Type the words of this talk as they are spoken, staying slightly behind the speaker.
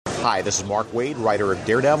Hi, this is Mark Waid, writer of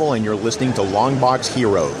Daredevil, and you're listening to Longbox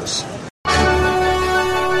Heroes.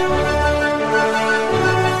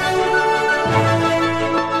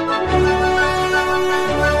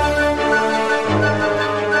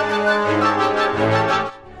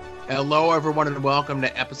 Hello, everyone, and welcome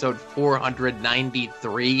to episode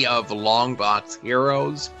 493 of Longbox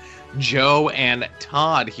Heroes. Joe and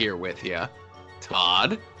Todd here with you.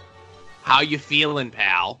 Todd, how you feeling,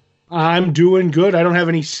 pal? I'm doing good. I don't have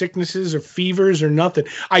any sicknesses or fevers or nothing.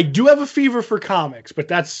 I do have a fever for comics, but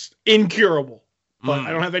that's incurable. But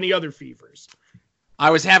I don't have any other fevers.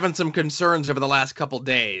 I was having some concerns over the last couple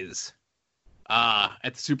days.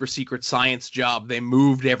 At the super secret science job, they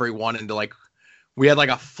moved everyone into we had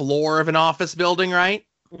a floor of an office building, right?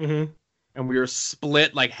 Mm-hmm. And we were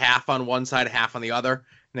split half on one side, half on the other.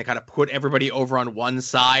 And they kind of put everybody over on one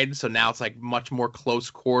side. So now it's much more close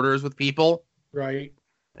quarters with people. Right.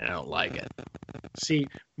 I don't like it. See,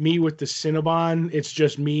 me with the Cinnabon, it's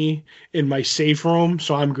just me in my safe room,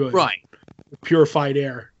 so I'm good. Right. Purified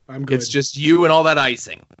air. I'm good. It's just you and all that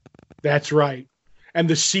icing. That's right. And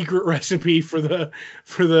the secret recipe for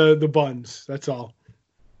the buns. That's all.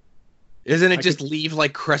 Isn't it leave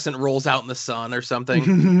crescent rolls out in the sun or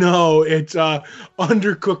something? No, it's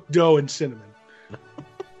undercooked dough and cinnamon.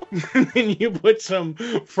 And then you put some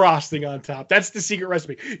frosting on top. That's the secret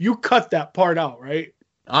recipe. You cut that part out, right?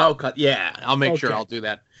 I'll make sure I'll do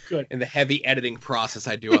that. Good. In the heavy editing process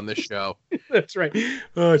I do on this show. That's right.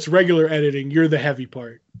 It's regular editing. You're the heavy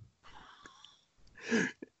part.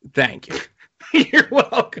 Thank you. You're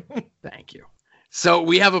welcome. Thank you. So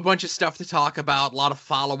we have a bunch of stuff to talk about, a lot of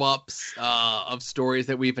follow-ups of stories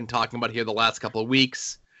that we've been talking about here the last couple of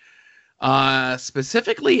weeks.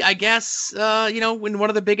 Specifically, I guess, when one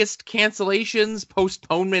of the biggest cancellations,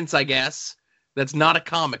 postponements, I guess, that's not a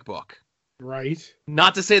comic book. Right.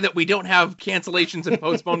 Not to say that we don't have cancellations and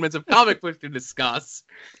postponements of comic books to discuss.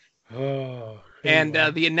 Oh. And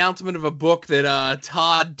the announcement of a book that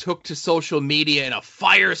Todd took to social media in a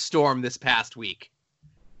firestorm this past week.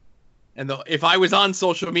 And if I was on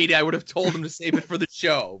social media, I would have told him to save it for the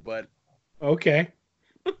show, but... Okay.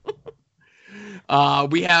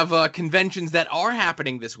 We have conventions that are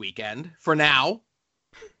happening this weekend, for now.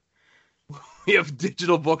 We have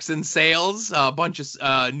digital books in sales, a bunch of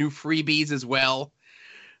new freebies as well.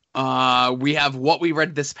 We have what we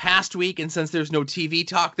read this past week, and since there's no TV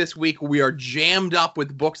talk this week, we are jammed up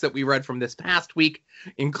with books that we read from this past week,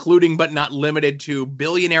 including but not limited to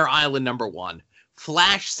Billionaire Island #1,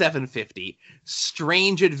 Flash 750,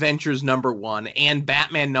 Strange Adventures #1, and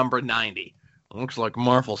Batman #90. Looks like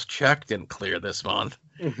Marvel's check didn't clear this month.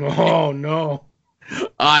 Oh, no.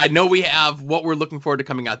 I know we have what we're looking forward to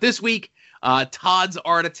coming out this week. Todd's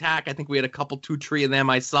Art Attack. I think we had a couple, 2-3 of them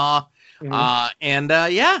I saw.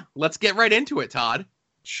 Mm-hmm. Let's get right into it, Todd.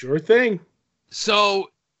 Sure thing. So,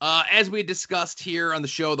 as we discussed here on the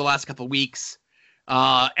show the last couple of weeks,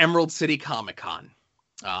 Emerald City Comic Con.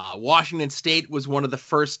 Washington State was one of the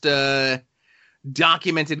first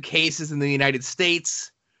documented cases in the United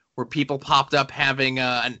States where people popped up having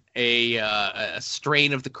a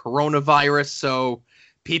strain of the coronavirus. So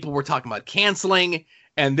people were talking about canceling,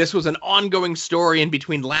 and this was an ongoing story in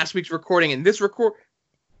between last week's recording and this recording,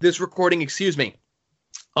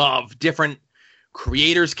 of different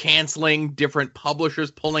creators canceling, different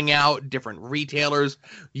publishers pulling out, different retailers,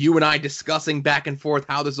 you and I discussing back and forth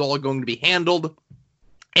how this is all going to be handled.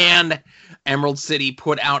 And Emerald City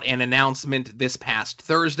put out an announcement this past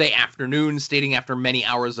Thursday afternoon stating after many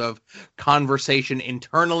hours of conversation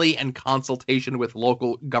internally and consultation with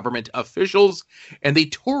local government officials and the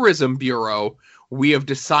Tourism Bureau, we have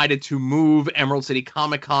decided to move Emerald City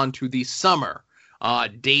Comic Con to the summer.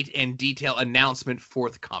 Date and detail announcement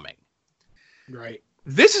forthcoming. Right.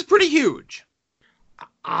 This is pretty huge.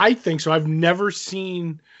 I think so. I've never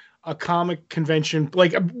seen a comic convention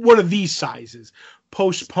like one of these sizes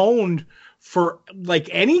postponed for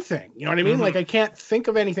anything. You know what I mean? Mm-hmm. I can't think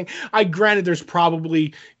of anything. Granted, there's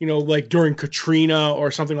probably, during Katrina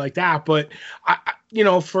or something like that, but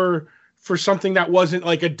for something that wasn't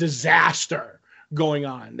like a disaster going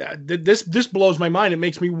on, this blows my mind. It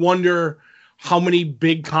makes me wonder how many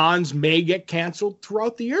big cons may get canceled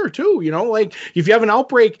throughout the year too. If you have an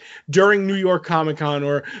outbreak during New York Comic Con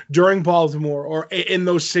or during Baltimore or in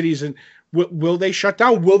those cities, and will they shut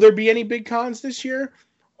down? Will there be any big cons this year?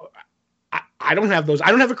 I don't have those.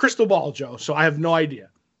 I don't have a crystal ball, Joe, so I have no idea.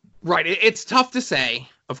 Right. It's tough to say,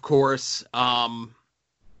 of course.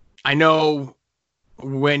 I know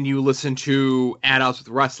when you listen to At Odds with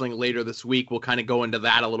Wrestling later this week, we'll kind of go into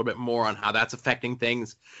that a little bit more on how that's affecting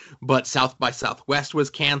things. But South by Southwest was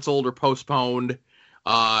canceled or postponed.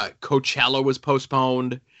 Coachella was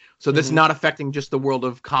postponed. So this is not affecting just the world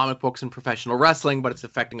of comic books and professional wrestling, but it's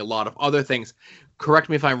affecting a lot of other things. Correct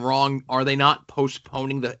me if I'm wrong. Are they not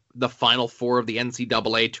postponing the Final Four of the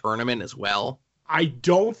NCAA tournament as well? I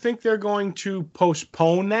don't think they're going to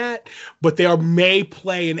postpone that, but they may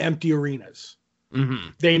play in empty arenas. Mm-hmm.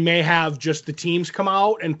 They may have just the teams come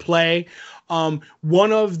out and play.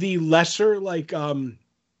 One of the lesser, like,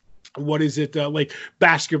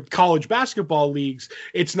 college basketball leagues.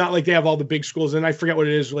 It's not like they have all the big schools, and I forget what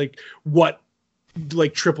it is, like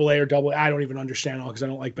AAA or AA. I don't even understand all because I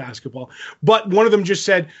don't like basketball. But one of them just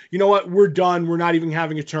said, you know what, we're done. We're not even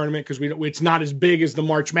having a tournament because it's not as big as the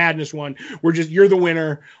March Madness one. You're the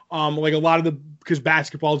winner. Like a lot of because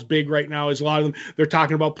basketball is big right now, is a lot of them, they're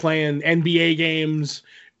talking about playing NBA games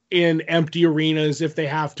in empty arenas if they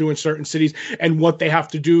have to in certain cities, and what they have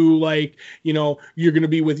to do, like, you know, you're going to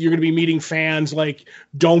be meeting fans, like,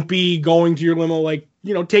 don't be going to your limo, like,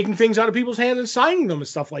 you know, taking things out of people's hands and signing them and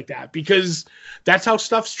stuff like that, because that's how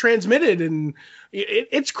stuff's transmitted. And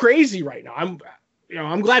it's crazy right now.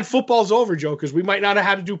 I'm glad football's over, Joe, because we might not have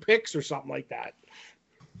had to do picks or something like that.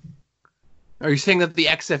 Are you saying that the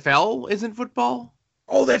XFL isn't football?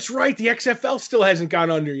 Oh, that's right. The XFL still hasn't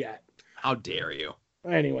gone under yet. How dare you?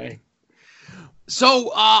 Anyway.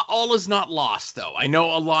 So all is not lost, though. I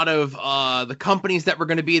know a lot of the companies that were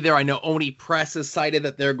going to be there. I know Oni Press has cited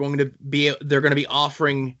that they're going to be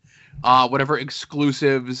offering whatever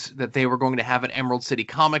exclusives that they were going to have at Emerald City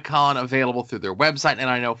Comic Con available through their website.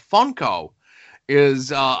 And I know Funko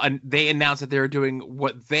they announced that they're doing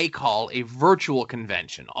what they call a virtual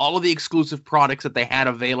convention. All of the exclusive products that they had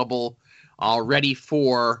available ready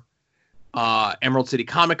for Emerald City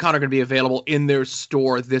Comic Con are going to be available in their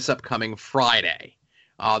store this upcoming Friday.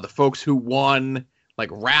 The folks who won like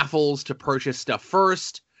raffles to purchase stuff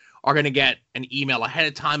first are going to get an email ahead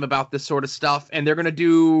of time about this sort of stuff, and they're going to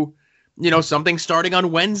do, you know, something starting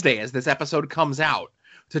on Wednesday as this episode comes out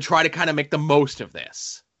to try to kind of make the most of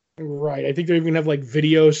this. Right. I think they're even going to have like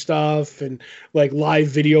video stuff and like live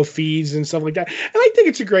video feeds and stuff like that. And I think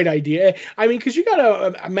it's a great idea. I mean, because you got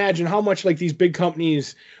to imagine how much like these big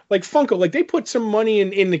companies like Funko, like they put some money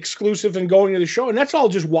in exclusive and going to the show, and that's all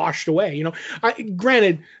just washed away. You know,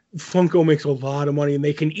 granted, Funko makes a lot of money and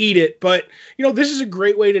they can eat it, but, you know, this is a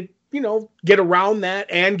great way to, you know, get around that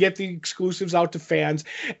and get the exclusives out to fans.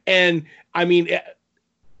 And I mean,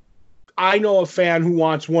 I know a fan who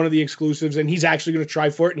wants one of the exclusives, and he's actually going to try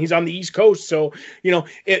for it, and he's on the East Coast. So, you know,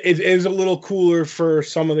 it is a little cooler for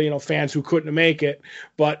some of the, you know, fans who couldn't make it.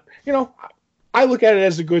 But, you know, I look at it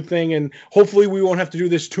as a good thing, and hopefully we won't have to do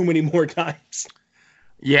this too many more times.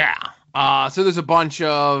 Yeah. So there's a bunch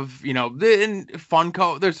of, you know, there's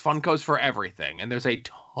Funkos for everything, and there's a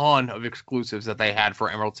ton of exclusives that they had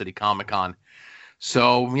for Emerald City Comic Con.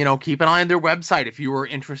 So, you know, keep an eye on their website if you were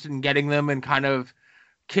interested in getting them and kind of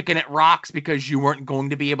kicking at rocks because you weren't going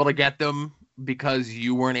to be able to get them because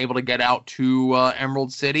you weren't able to get out to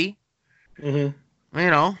Emerald City. Mm-hmm. You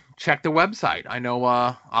know, check the website. I know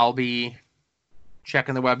I'll be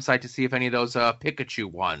checking the website to see if any of those Pikachu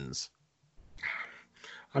ones.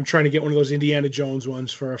 I'm trying to get one of those Indiana Jones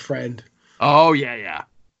ones for a friend. Oh, yeah.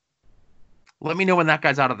 Let me know when that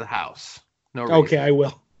guy's out of the house. No reason. Okay, I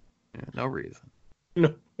will. Yeah, no reason.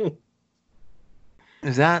 No.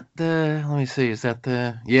 Is that the... Let me see. Is that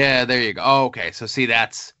the... Yeah, there you go. Oh, okay. So, see,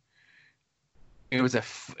 that's... It was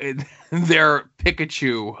their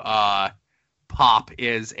Pikachu pop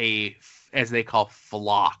is a, as they call,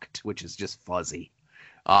 flocked, which is just fuzzy.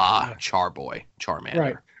 Charmander.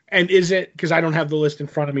 Right. And is it, because I don't have the list in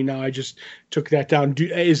front of me now, I just took that down.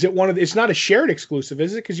 Is it one of the, it's not a shared exclusive,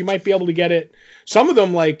 is it? Because you might be able to get it. Some of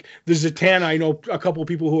them, like the Zatanna, I know a couple of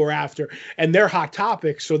people who are after, and they're Hot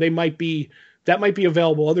Topics, so that might be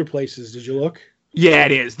available other places. Did you look? Yeah,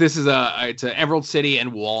 it is. This is it's an Emerald City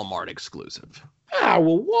and Walmart exclusive. Ah,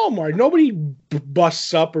 well, Walmart. Nobody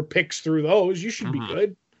busts up or picks through those. You should be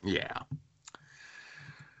good. Yeah.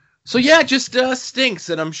 So yeah, it just stinks,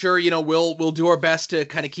 and I'm sure, you know, we'll do our best to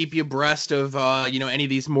kind of keep you abreast of you know, any of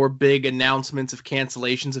these more big announcements of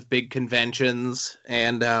cancellations of big conventions,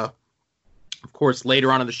 and of course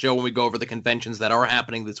later on in the show when we go over the conventions that are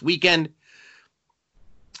happening this weekend,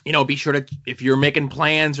 you know, be sure to, if you're making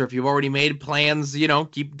plans or if you've already made plans, you know,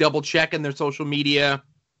 keep double checking their social media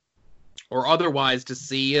or otherwise to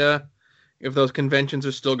see if those conventions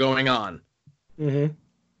are still going on. Mm-hmm.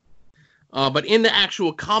 But in the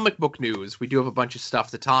actual comic book news, we do have a bunch of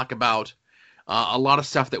stuff to talk about. A lot of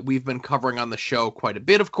stuff that we've been covering on the show quite a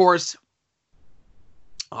bit, of course.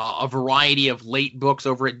 A variety of late books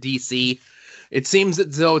over at DC. It seems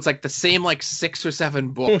as though it's like the same like 6 or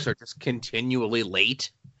 7 books are just continually late.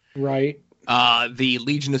 Right. The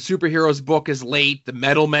Legion of Superheroes book is late. The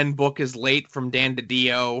Metal Men book is late from Dan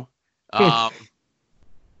DiDio.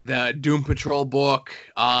 The Doom Patrol book,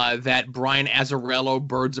 that Brian Azzarello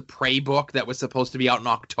Birds of Prey book that was supposed to be out in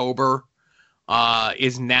October,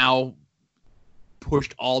 is now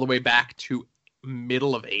pushed all the way back to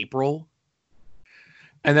middle of April.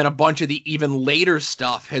 And then a bunch of the even later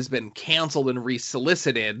stuff has been canceled and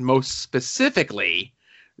resolicited, most specifically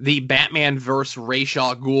the Batman vs. Ra's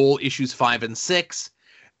al Ghul issues 5 and 6,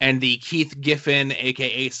 and the Keith Giffen,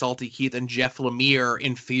 a.k.a. Salty Keith, and Jeff Lemire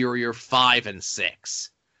Inferior 5 and 6.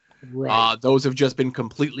 Right. Those have just been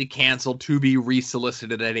completely canceled to be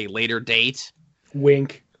resolicited at a later date.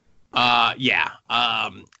 Wink. Yeah.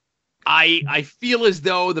 I feel as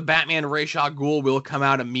though the Batman Ra's al Ghul will come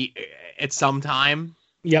out at some time.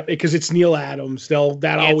 Yep, because it's Neil Adams.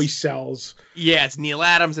 That always sells. Yeah, it's Neil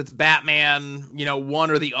Adams. It's Batman. You know,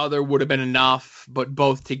 one or the other would have been enough, but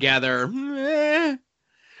both together, you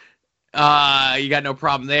got no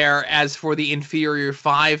problem there. As for the Inferior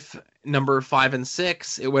 5, number 5 and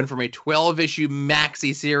 6, it went from a 12-issue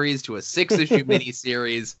maxi series to a 6-issue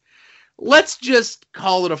miniseries. Let's just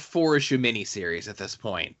call it a 4-issue miniseries at this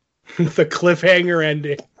point. The cliffhanger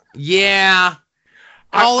ending. Yeah.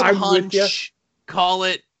 Call it I'm hunch. Call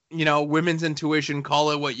it, women's intuition.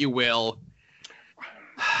 Call it what you will.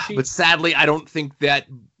 But sadly, I don't think that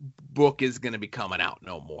book is going to be coming out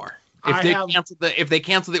no more. If they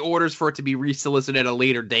cancel the orders for it to be resolicited at a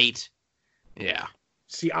later date, yeah.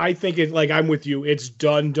 See, I think I'm with you. It's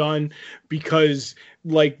done because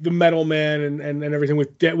like the Metal Man and everything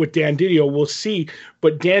with Dan DiDio, we'll see.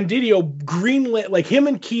 But Dan DiDio greenlit, like him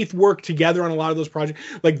and Keith work together on a lot of those projects.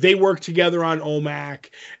 Like they work together on OMAC,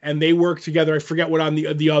 and they work together. I forget what on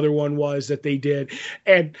the other one was that they did,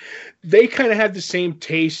 and they kind of had the same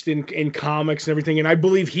taste in comics and everything. And I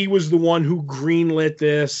believe he was the one who greenlit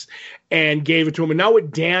this and gave it to him. And now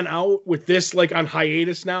with Dan out with this, like on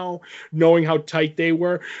hiatus now, knowing how tight they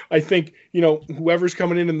were, I think, whoever's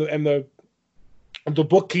coming in and the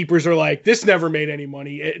bookkeepers are like, this never made any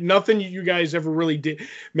money. Nothing you guys ever really did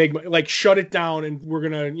make, like shut it down. And we're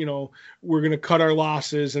going to cut our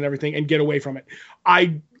losses and everything and get away from it.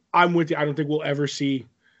 I'm with you. I don't think we'll ever see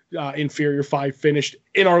Inferior 5 finished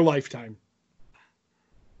in our lifetime.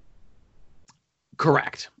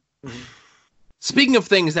 Correct. Mm-hmm. Speaking of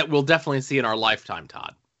things that we'll definitely see in our lifetime,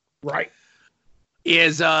 Todd. Right.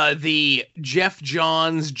 Is the Jeff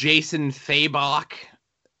Johns, Jason Fabok,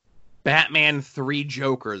 Batman 3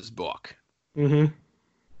 Jokers book. Mm-hmm.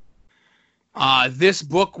 This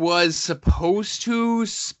book was supposed to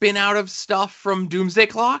spin out of stuff from Doomsday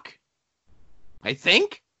Clock, I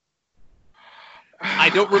think. I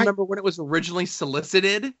don't remember when it was originally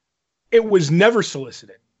solicited. It was never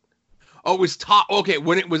solicited. Oh, it was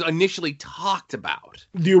when it was initially talked about.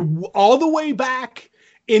 All the way back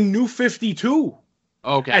in New 52.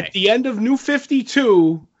 Okay. At the end of New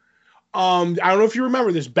 52, I don't know if you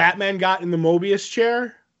remember this, Batman got in the Mobius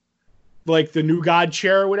chair, like the New God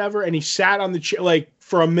chair or whatever, and he sat on the chair like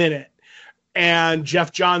for a minute. And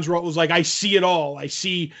Jeff Johns was like, I see it all. I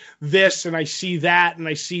see this and I see that and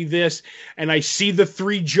I see this and I see the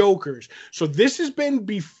 3 Jokers. So this has been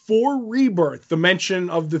before Rebirth, the mention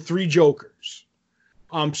of the 3 Jokers.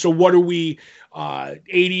 So what are we,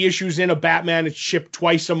 80 issues in a Batman? It's shipped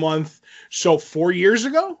twice a month. So 4 years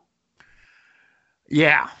ago?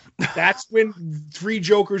 Yeah. That's when 3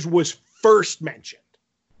 Jokers was first mentioned.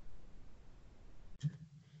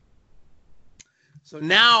 So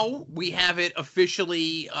now we have it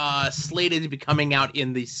officially slated to be coming out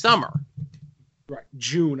in the summer. Right.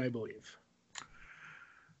 June, I believe.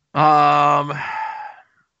 Yeah,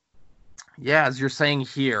 as you're saying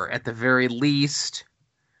here, at the very least,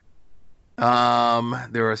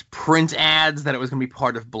 there was print ads that it was going to be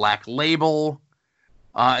part of Black Label.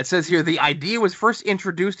 It says here the idea was first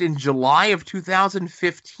introduced in July of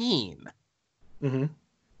 2015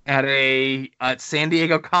 at San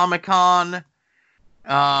Diego Comic-Con.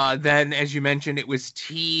 Then, as you mentioned, it was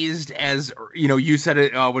teased as, you said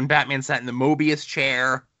it when Batman sat in the Mobius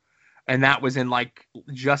chair, and that was in like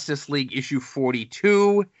Justice League issue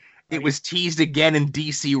 42. It was teased again in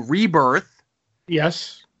DC Rebirth.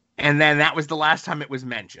 Yes. And then that was the last time it was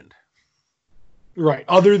mentioned. Right.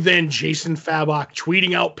 Other than Jason Fabok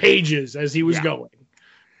tweeting out pages as he was going.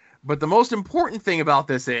 But the most important thing about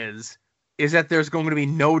this is that there's going to be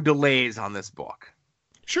no delays on this book.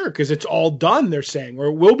 Sure, because it's all done, they're saying, or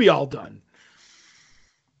it will be all done.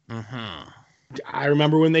 Mm-hmm. I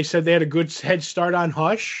remember when they said they had a good head start on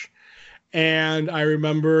Hush, And I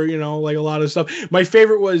remember, like a lot of stuff. My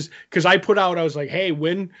favorite was because I was like, hey,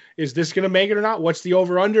 when is this going to make it or not? What's the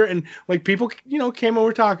over under? And like people, came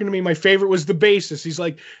over talking to me. My favorite was the basis. He's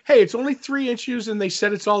like, hey, it's only 3 issues and they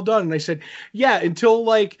said it's all done. And I said, yeah, until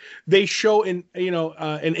like they show an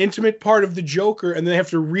intimate part of the Joker and then they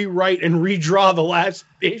have to rewrite and redraw the last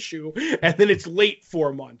issue. And then it's late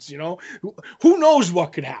 4 months, who knows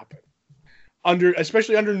what could happen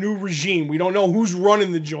especially under new regime. We don't know who's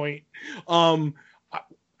running the joint. I'm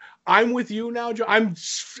with you now, Joe.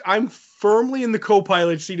 I'm firmly in the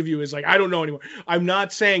co-pilot seat of you. Is like, I don't know anymore. I'm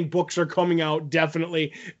not saying books are coming out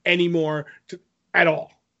definitely anymore at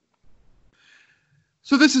all.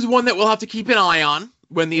 So this is one that we'll have to keep an eye on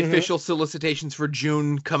when the official solicitations for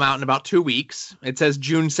June come out in about 2 weeks. It says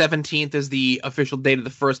June 17th is the official date of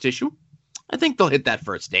the first issue. I think they'll hit that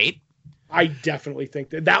first date. I definitely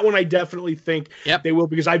think that one. I definitely think they will,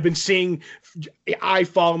 because I've been seeing. I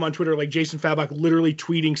follow him on Twitter, like Jason Fabok, literally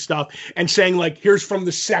tweeting stuff and saying like, "Here's from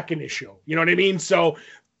the second issue." You know what I mean? So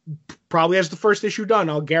probably has the first issue done.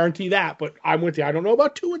 I'll guarantee that. But I'm with you. I don't know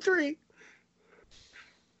about 2 and 3.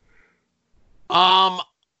 I'll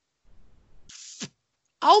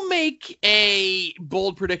make a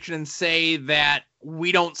bold prediction and say that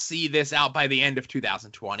we don't see this out by the end of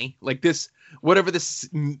 2020. Like this, whatever this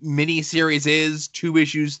mini series is, 2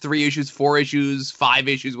 issues, 3 issues, 4 issues, 5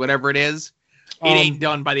 issues, whatever it is, it ain't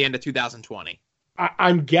done by the end of 2020.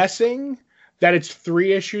 I'm guessing that it's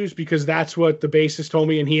 3 issues because that's what the bassist told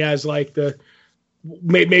me. And he has like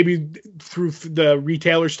maybe through the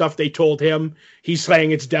retailer stuff they told him, he's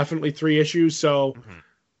saying it's definitely 3 issues. So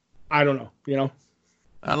I don't know,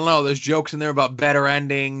 I don't know. There's jokes in there about better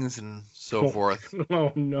endings and so forth.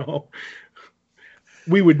 Oh, no.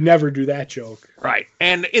 We would never do that joke. Right.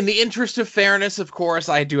 And in the interest of fairness, of course,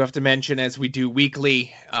 I do have to mention, as we do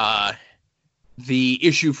weekly, the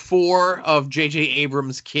issue 4 of J.J.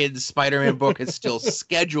 Abrams' Kids Spider-Man book is still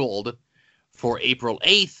scheduled for April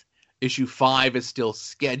 8th. Issue 5 is still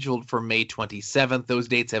scheduled for May 27th. Those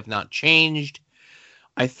dates have not changed.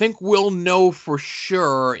 I think we'll know for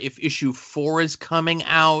sure if issue 4 is coming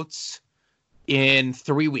out in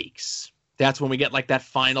 3 weeks. That's when we get like that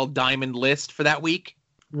final diamond list for that week.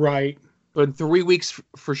 Right. But in 3 weeks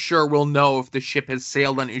for sure, we'll know if the ship has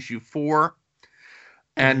sailed on issue 4.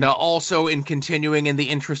 And also, in continuing in the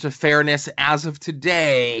interest of fairness, as of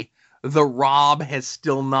today, the Rob has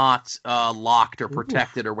still not locked or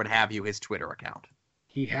protected or what have you his Twitter account.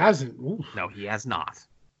 He hasn't. Oof. No, he has not.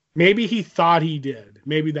 Maybe he thought he did.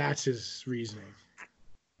 Maybe that's his reasoning.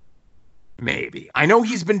 Maybe. I know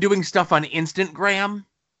he's been doing stuff on Instagram.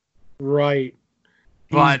 Right.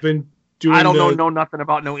 But been doing I don't know nothing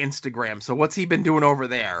about no Instagram. So what's he been doing over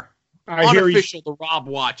there? Unofficial, the Rob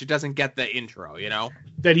Watch. It doesn't get the intro,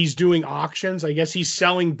 That he's doing auctions. I guess he's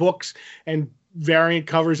selling books and variant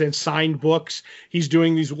covers and signed books. He's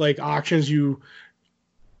doing these like auctions.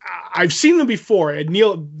 I've seen them before. And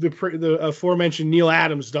the aforementioned Neil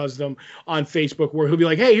Adams does them on Facebook, where he'll be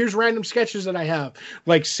like, hey, here's random sketches that I have.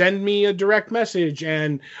 Like, send me a direct message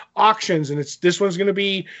and auctions. And this one's going to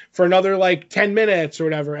be for another like 10 minutes or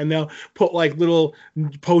whatever. And they'll put like little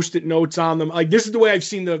Post-it notes on them. Like, this is the way I've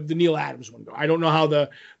seen the Neil Adams one go. I don't know how the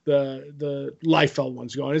Liefeld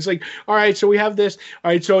one's going. It's like, all right, so we have this. All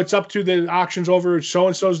right, so it's up to the auction's over.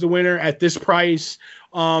 So-and-so's the winner at this price.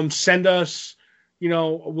 Send us,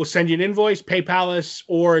 we'll send you an invoice, PayPal us,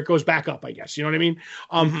 or it goes back up, I guess. You know what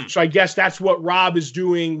I mean? So I guess that's what Rob is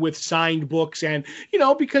doing with signed books. And,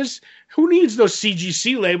 because who needs those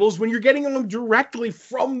CGC labels when you're getting them directly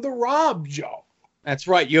from the Rob, Joe? That's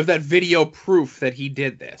right. You have that video proof that he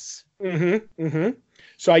did this.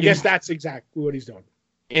 So I guess that's exactly what he's doing.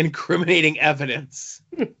 Incriminating evidence.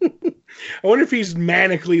 I wonder if he's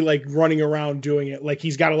manically like running around doing it, like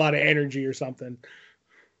he's got a lot of energy or something.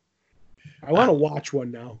 I want to watch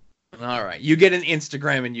one now. All right. You get an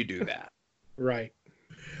Instagram and you do that. Right.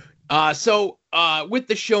 So with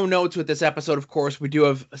the show notes with this episode, of course, we do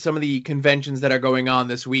have some of the conventions that are going on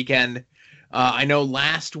this weekend. I know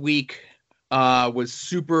last week was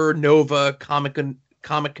Supernova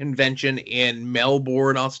Comic Convention in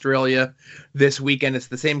Melbourne, Australia. This weekend, it's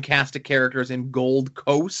the same cast of characters in Gold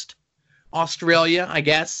Coast, Australia, I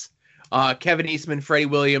guess. Kevin Eastman, Freddie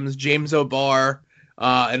Williams, James O'Barr,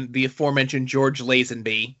 and the aforementioned George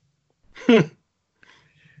Lazenby.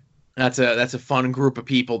 That's a fun group of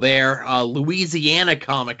people there. Louisiana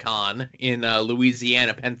Comic-Con in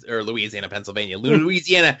Louisiana, Pennsylvania,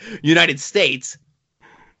 Louisiana, United States.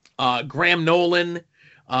 Graham Nolan,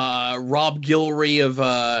 Rob Guillory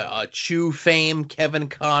of Chew fame, Kevin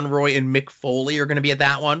Conroy, and Mick Foley are going to be at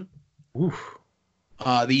that one. Oof.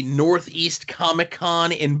 the Northeast Comic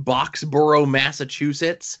Con in Boxborough,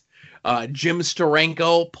 Massachusetts. Jim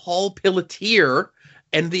Steranko, Paul Pelletier,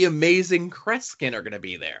 and the amazing Kreskin are going to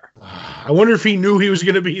be there. I wonder if he knew he was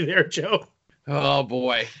going to be there, Joe. Oh,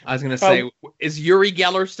 boy. I was going to say, is Yuri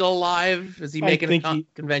Geller still alive? Is he making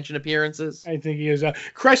convention appearances? I think he is.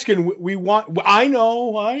 Kreskin, we want... I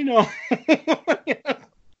know.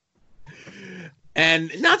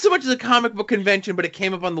 And not so much as a comic book convention, but it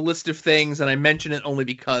came up on the list of things, and I mention it only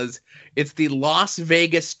because it's the Las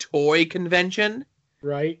Vegas Toy Convention.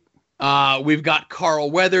 Right. We've got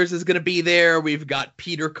Carl Weathers is going to be there. We've got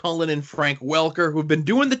Peter Cullen and Frank Welker, who've been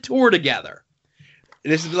doing the tour together.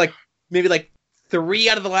 This is maybe 3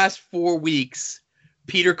 out of the last 4 weeks,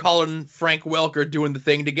 Peter Cullen, Frank Welker doing the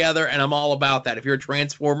thing together, and I'm all about that. If you're a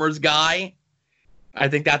Transformers guy, I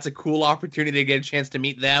think that's a cool opportunity to get a chance to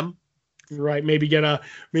meet them. Right, maybe get a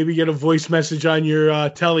voice message on your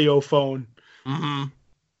Teleo phone. Mm-hmm.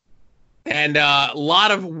 And a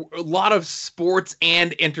lot of sports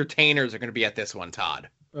and entertainers are going to be at this one, Todd.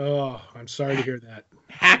 Oh, I'm sorry to hear that.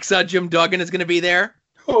 Hacksaw Jim Duggan is going to be there.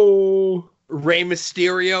 Oh, Rey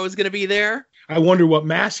Mysterio is going to be there. I wonder what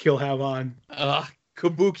mask he'll have on.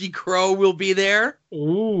 Kabuki Crow will be there.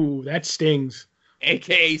 Ooh, that stings.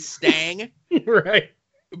 AKA Stang. Right.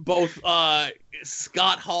 Both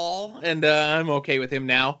Scott Hall, and I'm okay with him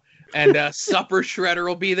now, and Supper Shredder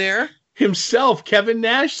will be there. Himself, Kevin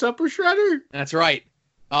Nash, Supper Shredder? That's right.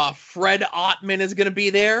 Fred Ottman is going to be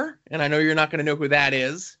there, and I know you're not going to know who that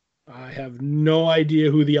is. I have no idea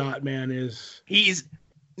who the Ottman is. He's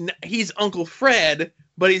Uncle Fred,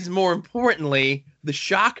 but he's more importantly the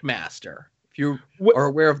Shockmaster. If you are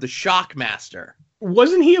aware of the Shockmaster.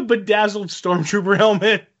 Wasn't he a bedazzled Stormtrooper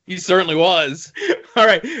helmet? He certainly was. All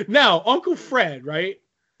right. Now, Uncle Fred, right?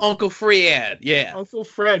 Uncle Fred, yeah. Uncle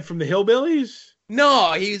Fred from the Hillbillies?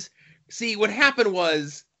 No, see, what happened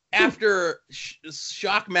was, after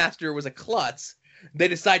Shockmaster was a klutz, they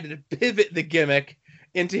decided to pivot the gimmick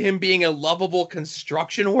into him being a lovable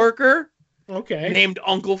construction worker. Okay. Named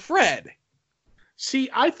Uncle Fred. See,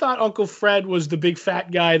 I thought Uncle Fred was the big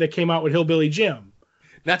fat guy that came out with Hillbilly Jim.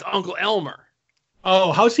 That's Uncle Elmer.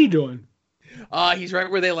 Oh, how's he doing? He's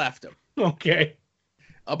right where they left him. Okay.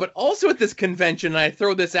 But also at this convention, and I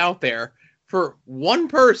throw this out there, for one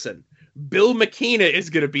person, Bill McKenna is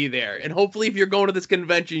going to be there. And hopefully if you're going to this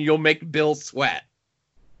convention, you'll make Bill sweat.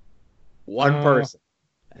 One person.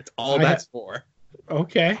 That's all that's for.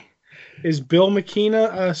 Okay. Is Bill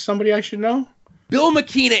McKenna somebody I should know? Bill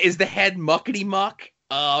McKenna is the head muckety muck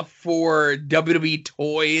for WWE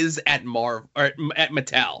Toys at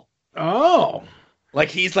Mattel. Oh.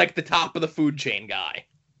 He's like the top of the food chain guy.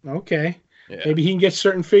 Okay. Yeah. Maybe he can get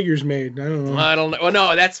certain figures made. I don't know. I don't know. Well,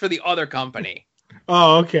 no, that's for the other company.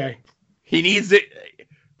 Oh, okay. He needs it.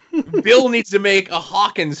 Bill needs to make a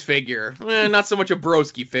Hawkins figure. Not so much a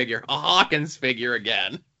Broski figure. A Hawkins figure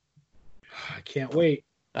again. I can't wait.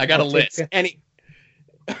 I got a list. I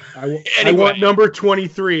want number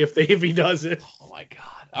 23 if he does it. Oh my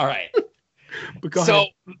God. All right. So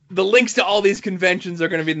the links to all these conventions are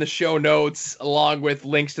going to be in the show notes, along with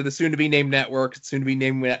links to the soon-to-be-named network,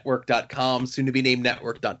 soon-to-be-named-network.com,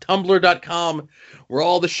 soon-to-be-named-network.tumblr.com, where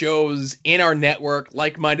all the shows in our network,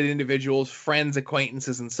 like-minded individuals, friends,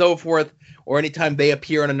 acquaintances, and so forth, or anytime they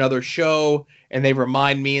appear on another show and they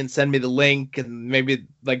remind me and send me the link, and maybe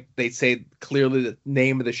they say clearly the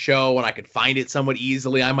name of the show and I could find it somewhat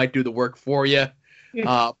easily, I might do the work for you.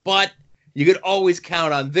 But you could always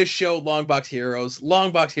count on this show, Longbox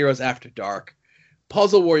Heroes After Dark,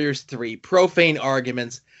 Puzzle Warriors 3, Profane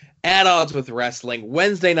Arguments, At Odds with Wrestling,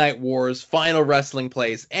 Wednesday Night Wars, Final Wrestling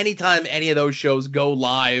Place. Anytime any of those shows go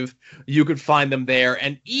live, you could find them there.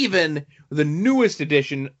 And even the newest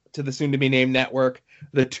addition to the soon-to-be-named network,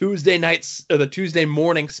 the Tuesday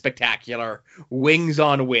morning spectacular, Wings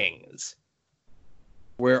on Wings,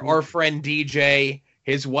 where our friend DJ,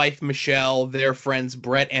 his wife Michelle, their friends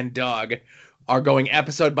Brett and Doug are going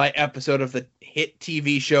episode by episode of the hit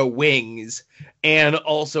TV show Wings, and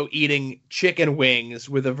also eating chicken wings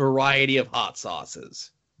with a variety of hot sauces.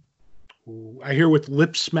 Ooh, I hear with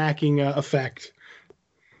lip smacking effect.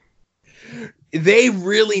 They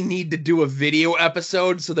really need to do a video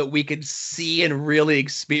episode so that we could see and really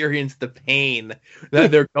experience the pain that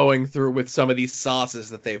they're going through with some of these sauces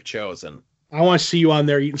that they've chosen. I want to see you on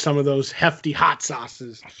there eating some of those hefty hot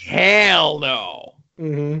sauces. Hell no.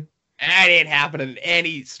 Mm-hmm. That ain't happening in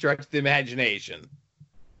any stretch of the imagination.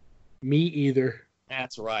 Me either.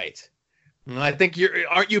 That's right. I think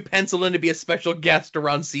aren't you penciled in to be a special guest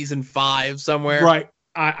around season 5 somewhere? Right.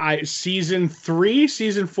 I season 3,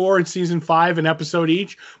 season 4, and season 5, an episode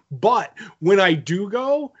each. But when I do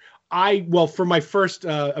go, for my first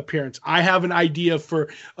appearance, I have an idea for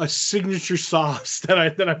a signature sauce that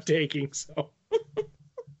I'm taking. So,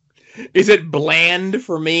 is it bland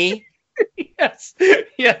for me? Yes, it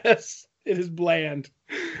is bland.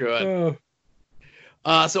 Good.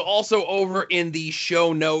 So also over in the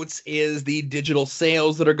show notes is the digital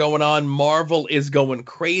sales that are going on. Marvel is going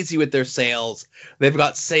crazy with their sales. They've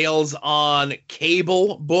got sales on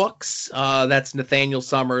Cable books. That's Nathaniel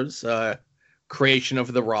Summers' creation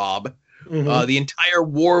of the Rob. Mm-hmm. The entire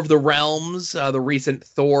War of the Realms, the recent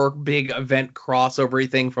Thor big event crossover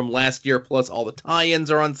thing from last year, plus all the tie-ins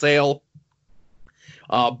are on sale.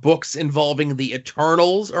 Books involving the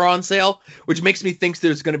Eternals are on sale, which makes me think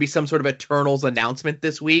there's going to be some sort of Eternals announcement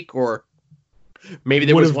this week, or maybe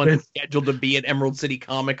there was one scheduled to be at Emerald City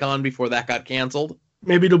Comic Con before that got canceled.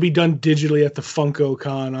 Maybe it'll be done digitally at the Funko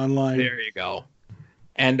Con online. There you go.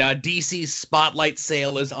 And DC's Spotlight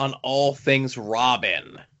sale is on all things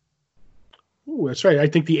Robin. Ooh, that's right. I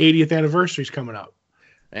think the 80th anniversary is coming up.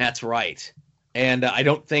 That's right. And I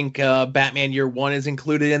don't think Batman Year One is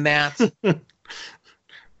included in that.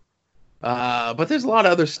 But there's a lot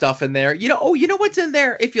of other stuff in there. You know what's in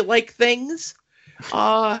there? If you like things,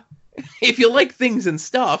 if you like things and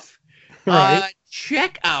stuff, right.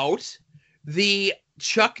 Check out the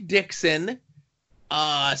Chuck Dixon,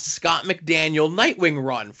 Scott McDaniel Nightwing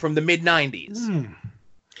run from the mid '90s.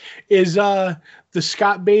 Is the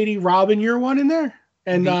Scott Beatty Robin Year One in there?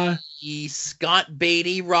 And the Scott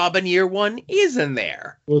Beatty Robin Year One is in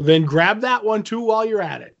there. Well, then grab that one too while you're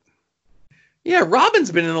at it. Yeah,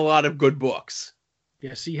 Robin's been in a lot of good books.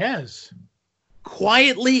 Yes, he has.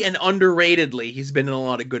 Quietly and underratedly, he's been in a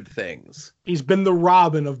lot of good things. He's been the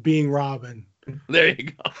Robin of being Robin. There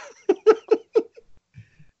you go.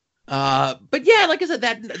 But yeah, like I said,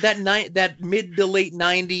 that mid to late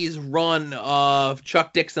 90s run of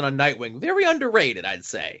Chuck Dixon on Nightwing, very underrated, I'd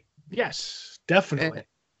say. Yes, definitely.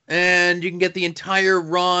 And you can get the entire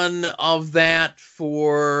run of that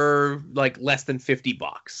for like less than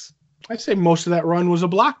 $50. I'd say most of that run was a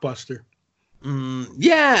blockbuster.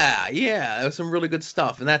 Yeah, that was some really good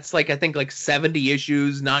stuff. And that's I think 70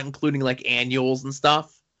 issues, not including annuals and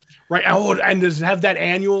stuff. Right. Oh, and does it have that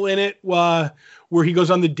annual in it where he goes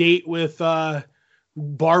on the date with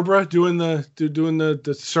Barbara doing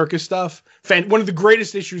the circus stuff? One of the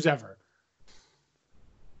greatest issues ever.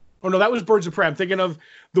 Oh, no, that was Birds of Prey. I'm thinking of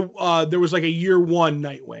there was a Year One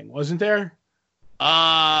Nightwing, wasn't there?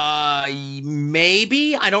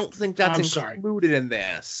 Maybe. I don't think that's included in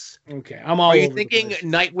this. Okay, I'm all. Are you thinking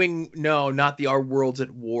Nightwing? No, not the Our Worlds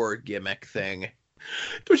at War gimmick thing.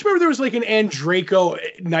 Don't you remember there was an Andraco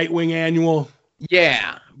Nightwing annual?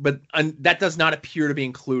 Yeah, but that does not appear to be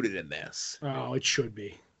included in this. Oh, it should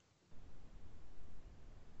be.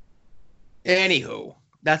 Anywho,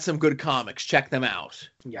 that's some good comics. Check them out.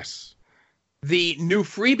 Yes. The new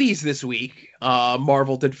freebies this week,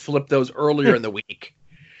 Marvel did flip those earlier in the week.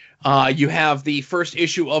 You have the first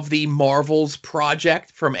issue of the Marvel's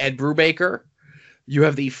Project from Ed Brubaker. You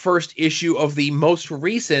have the first issue of the most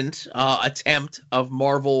recent attempt of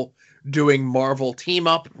Marvel doing Marvel Team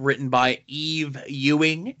Up, written by Eve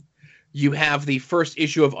Ewing. You have the first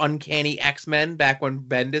issue of Uncanny X-Men, back when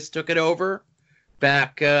Bendis took it over.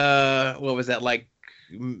 Back, what was that, like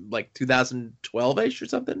 2012-ish or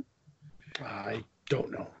something? I don't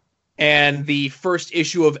know. And the first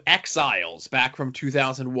issue of Exiles, back from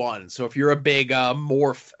 2001. So if you're a big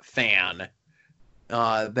Morph fan,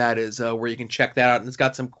 that is where you can check that out. And it's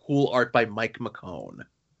got some cool art by Mike McKone.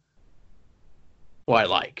 Well, I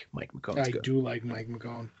like Mike McKone. I do like Mike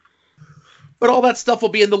McKone. But all that stuff will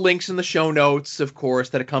be in the links in the show notes, of course,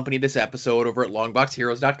 that accompany this episode over at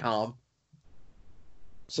longboxheroes.com.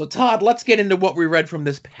 So, Todd, let's get into what we read from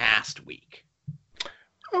this past week.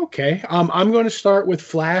 Okay, I'm going to start with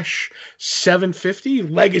Flash 750,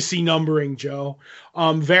 legacy numbering, Joe.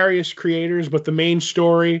 Various creators, but the main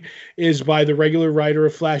story is by the regular writer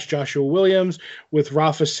of Flash, Joshua Williams, with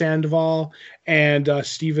Rafa Sandoval and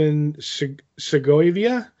Steven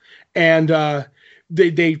Segovia. And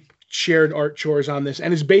they shared art chores on this.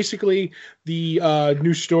 And it's basically the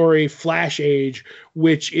new story, Flash Age,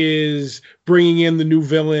 which is bringing in the new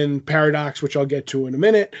villain, Paradox, which I'll get to in a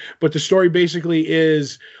minute. But the story basically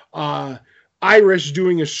is Iris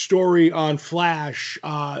doing a story on Flash,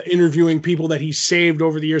 interviewing people that he saved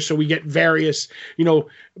over the years. So we get various,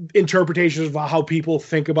 interpretations of how people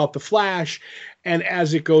think about the Flash. And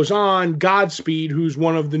as it goes on, Godspeed, who's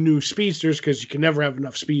one of the new speedsters, because you can never have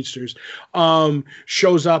enough speedsters,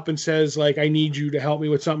 shows up and says, like, I need you to help me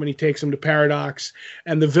with something. And he takes him to Paradox.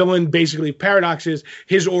 And the villain, basically, Paradox is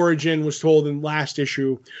his origin, was told in last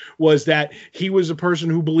issue, was that he was a person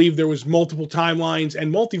who believed there was multiple timelines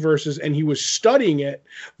and multiverses, and he was studying it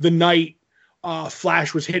the night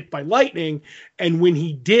Flash was hit by lightning. And when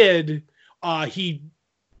he did, he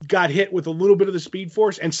got hit with a little bit of the Speed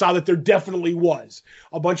Force and saw that there definitely was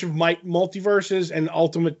a bunch of multiverses and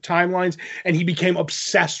ultimate timelines, and he became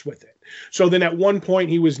obsessed with it. So then at one point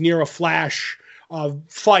he was near a Flash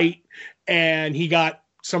fight, and he got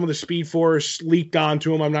some of the Speed Force leaked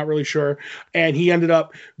onto him. I'm not really sure. And he ended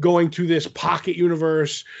up going to this pocket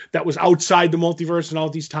universe that was outside the multiverse and all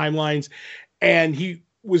these timelines. And he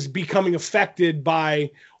was becoming affected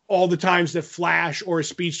by all the times that Flash or a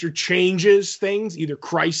speedster changes things, either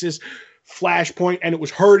Crisis, Flashpoint, and it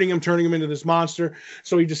was hurting him, turning him into this monster.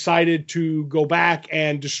 So he decided to go back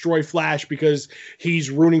and destroy Flash because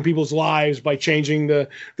he's ruining people's lives by changing the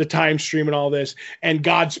time stream and all this. And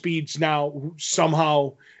Godspeed's now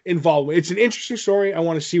somehow involved. It's an interesting story. I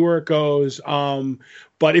want to see where it goes.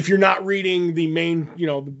 But if you're not reading the main,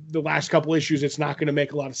 the last couple issues, it's not going to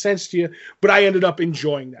make a lot of sense to you. But I ended up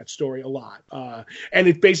enjoying that story a lot. And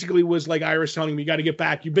it basically was like Iris telling me, you got to get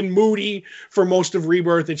back. You've been moody for most of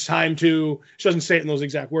Rebirth. It's time to, she doesn't say it in those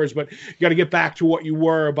exact words, but you got to get back to what you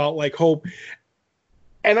were about, like hope.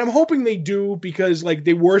 And I'm hoping they do, because like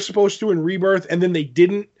they were supposed to in Rebirth and then they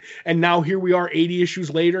didn't. And now here we are 80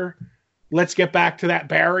 issues later. Let's get back to that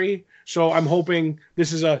Barry. So I'm hoping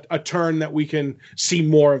this is a turn that we can see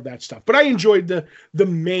more of that stuff. But I enjoyed the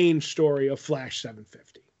main story of Flash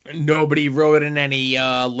 750. Nobody wrote in any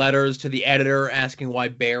letters to the editor asking why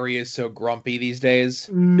Barry is so grumpy these days?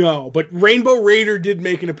 No, but Rainbow Raider did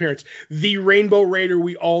make an appearance. The Rainbow Raider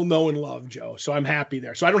we all know and love, Joe. So I'm happy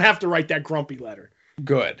there. So I don't have to write that grumpy letter.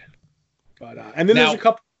 Good. But and then there's a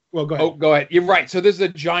couple. Well, go ahead. Oh, go ahead. You're right. So there's a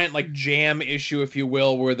giant like jam issue, if you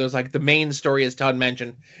will, where there's like the main story, as Todd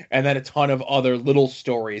mentioned, and then a ton of other little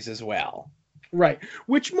stories as well. Right.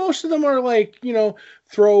 Which most of them are like,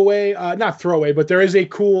 throwaway, not throwaway, but there is a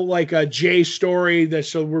cool, like a Jay story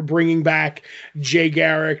so we're bringing back Jay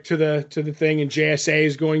Garrick to the thing, and JSA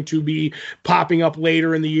is going to be popping up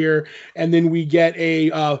later in the year. And then we get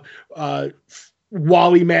a,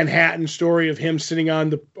 Wally Manhattan story of him sitting on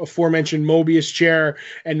the aforementioned Mobius chair,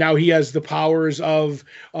 and now he has the powers of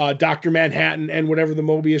Dr. Manhattan and whatever the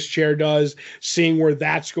Mobius chair does, seeing where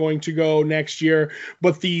that's going to go next year.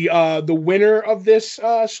 But the winner of this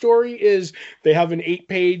story is they have an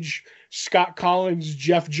 8-page Scott Collins,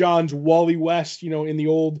 Jeff Johns, Wally West, in the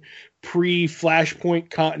old pre-Flashpoint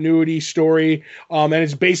continuity story. And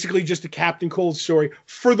it's basically just a Captain Cold story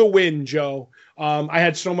for the win, Joe. I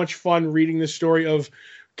had so much fun reading this story of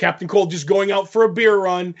Captain Cold just going out for a beer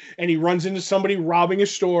run, and he runs into somebody robbing a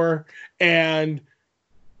store, and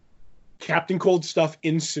Captain Cold stuff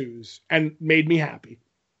ensues, and made me happy.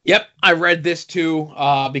 Yep, I read this too,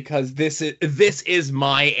 because this is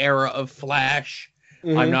my era of Flash.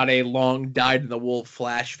 Mm-hmm. I'm not a long dyed-in-the-wool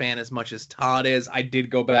Flash fan as much as Todd is. I did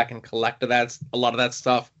go back and collect a lot of that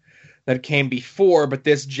stuff that came before, but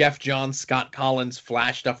this Jeff Johns, Scott Collins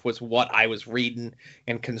Flash stuff was what I was reading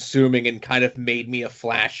and consuming, and kind of made me a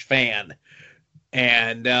Flash fan.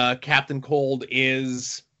 And Captain Cold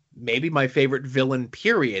is maybe my favorite villain,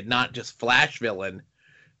 period. Not just Flash villain,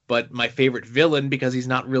 but my favorite villain because he's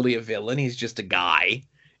not really a villain. He's just a guy.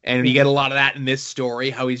 And you get a lot of that in this story,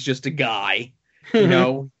 how he's just a guy.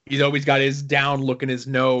 He's always got his down look in his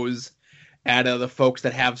nose at the folks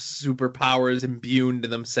that have superpowers imbued to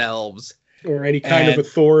themselves. Or any kind of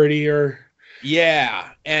authority or... Yeah,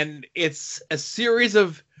 and it's a series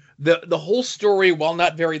of... The whole story, while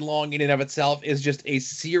not very long in and of itself, is just a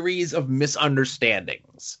series of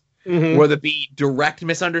misunderstandings. Mm-hmm. Whether it be direct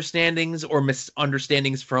misunderstandings or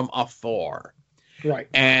misunderstandings from afar. Right.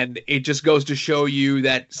 And it just goes to show you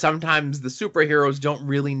that sometimes the superheroes don't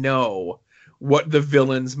really know what the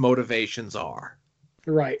villain's motivations are.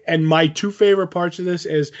 Right. And my two favorite parts of this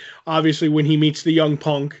is obviously when he meets the young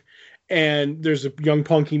punk, and there's a young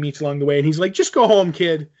punk he meets along the way, and he's like, just go home,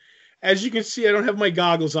 kid. As you can see, I don't have my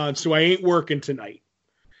goggles on, so I ain't working tonight.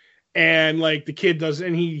 And like the kid does,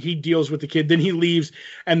 and he deals with the kid. Then he leaves,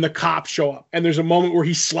 and the cops show up. And there's a moment where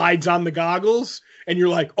he slides on the goggles, and you're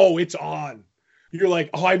like, oh, it's on. You're like,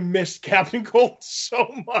 oh, I missed Captain Cold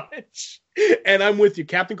so much. And I'm with you.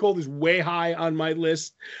 Captain Cold is way high on my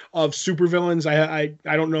list of supervillains.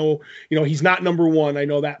 I don't know, he's not number one. I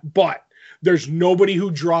know that. But there's nobody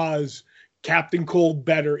who draws Captain Cold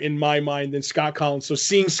better in my mind than Scott Collins. So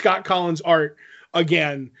seeing Scott Collins' art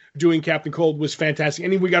again, doing Captain Cold was fantastic.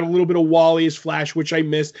 And we got a little bit of Wally as Flash, which I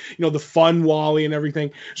missed, the fun Wally and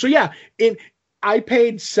everything. So yeah, I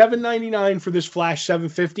paid $7.99 for this Flash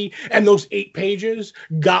 750, and those 8 pages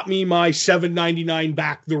got me my $7.99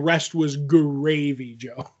 back. The rest was gravy,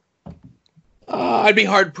 Joe. I'd be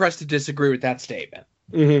hard pressed to disagree with that statement.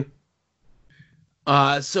 Mm-hmm.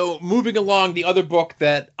 So moving along, the other book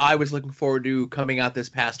that I was looking forward to coming out this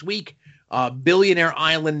past week, Billionaire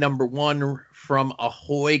Island #1 from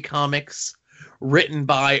Ahoy Comics, written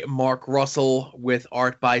by Mark Russell with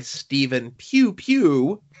art by Stephen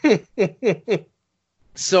Pugh.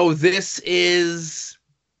 So this is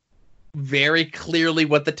very clearly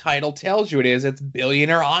what the title tells you it is. It's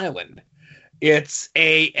Billionaire Island. It's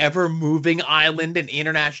a ever-moving island in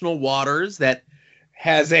international waters that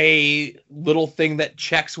has a little thing that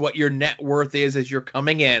checks what your net worth is as you're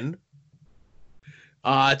coming in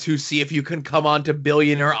to see if you can come onto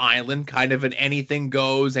Billionaire Island, kind of an anything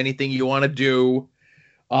goes, anything you want to do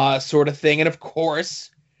sort of thing. And of course,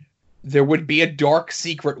 there would be a dark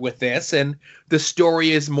secret with this, and the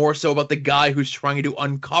story is more so about the guy who's trying to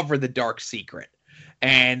uncover the dark secret.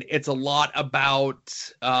 And it's a lot about,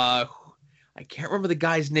 I can't remember the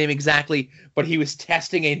guy's name exactly, but he was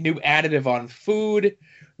testing a new additive on food.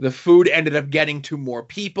 The food ended up getting to more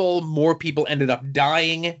people. More people ended up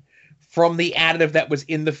dying from the additive that was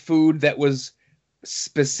in the food that was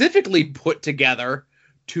specifically put together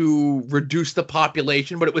to reduce the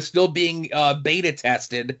population, but it was still being beta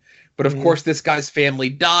tested. But of course, this guy's family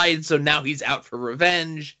died, so now he's out for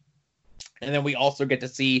revenge. And then we also get to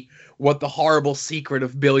see what the horrible secret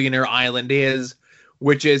of Billionaire Island is,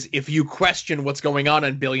 which is if you question what's going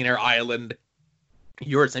on Billionaire Island,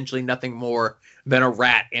 you're essentially nothing more than a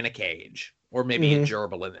rat in a cage, or maybe a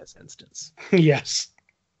gerbil in this instance. Yes.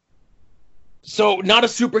 So not a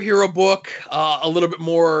superhero book, a little bit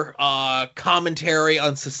more commentary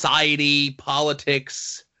on society,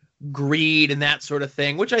 politics, greed, and that sort of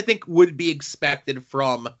thing, which I think would be expected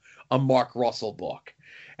from a Mark Russell book.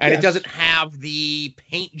 And It doesn't have the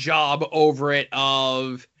paint job over it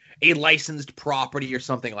of a licensed property or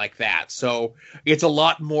something like that. So it's a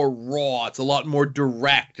lot more raw. It's a lot more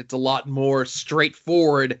direct. It's a lot more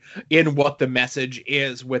straightforward in what the message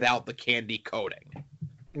is without the candy coating.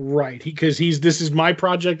 Right. Because this is my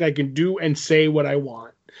project. I can do and say what I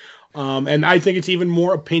want. And I think it's even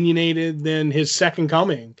more opinionated than his Second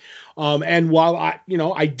Coming. And while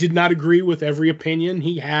I did not agree with every opinion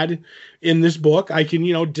he had in this book, I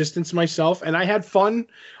can, distance myself, and I had fun.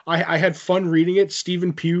 I had fun reading it.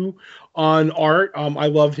 Stephen Pugh on art. I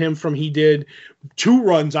loved him he did 2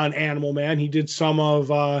 runs on Animal Man. He did some of,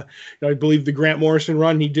 I believe the Grant Morrison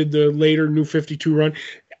run. He did the later New 52 run.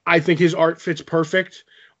 I think his art fits perfect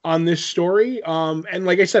on this story. And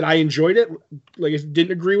like I said, I enjoyed it. Like I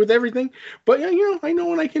didn't agree with everything, but I know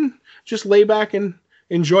when I can just lay back and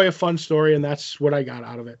enjoy a fun story, and that's what I got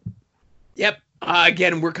out of it. Yep.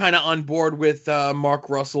 Again, we're kind of on board with Mark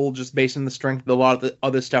Russell just based on the strength of a lot of the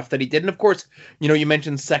other stuff that he did. And of course, you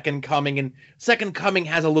mentioned Second Coming, and Second Coming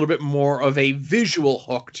has a little bit more of a visual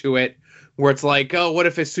hook to it, where it's like, oh, what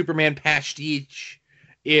if a Superman pastiche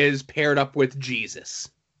is paired up with Jesus?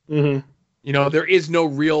 Mm-hmm. There is no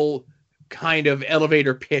real kind of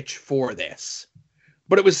elevator pitch for this,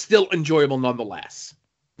 but it was still enjoyable nonetheless.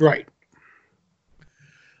 Right.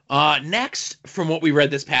 Next, from what we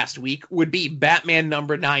read this past week, would be Batman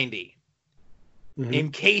 #90. Mm-hmm.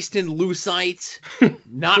 Encased in lucite,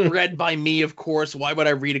 not read by me, of course. Why would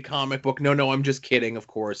I read a comic book? No, I'm just kidding, of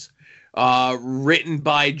course. Written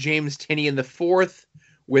by James Tynion IV,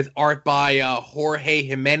 with art by Jorge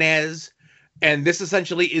Jimenez. And this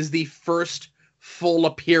essentially is the first full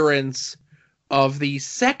appearance of the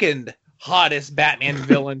second hottest Batman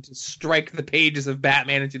villain to strike the pages of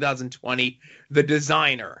Batman in 2020, the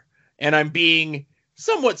Designer. And I'm being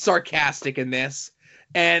somewhat sarcastic in this,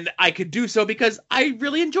 and I could do so because I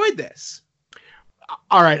really enjoyed this.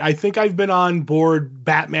 All right, I think I've been on board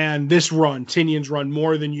Batman, this run, Tynion's run,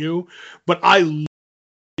 more than you, but I love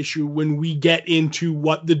the issue when we get into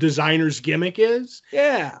what the Designer's gimmick is.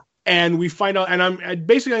 Yeah. And we find out, and I'm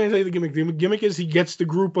basically going to tell you the gimmick. The gimmick is he gets the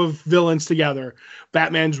group of villains together,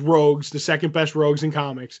 Batman's rogues, the second best rogues in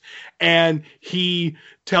comics, and he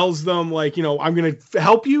tells them, like, I'm going to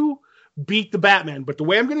help you beat the Batman, but the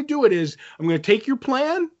way I'm going to do it is I'm going to take your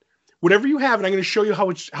plan, whatever you have, and I'm going to show you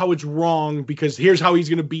how it's wrong, because here's how he's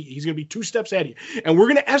going to be. He's going to be 2 steps ahead of you, and we're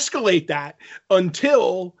going to escalate that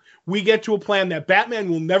until we get to a plan that Batman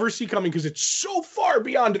will never see coming, because it's so far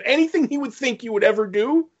beyond anything he would think he would ever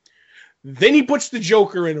do. Then he puts the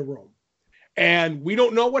Joker in a room. And we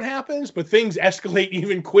don't know what happens, but things escalate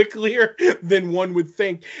even quicker than one would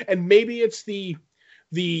think. And maybe it's the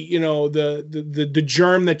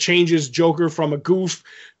germ that changes Joker from a goof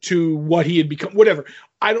to what he had become, whatever.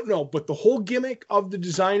 I don't know, but the whole gimmick of the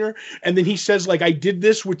designer, and then he says, like, I did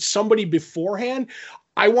this with somebody beforehand.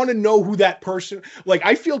 I want to know who that person, like,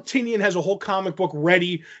 I feel Tynion has a whole comic book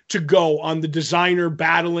ready to go on the designer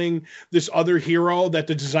battling this other hero that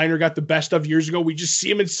the designer got the best of years ago. We just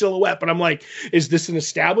see him in silhouette, but I'm like, is this an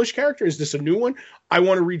established character? Is this a new one? I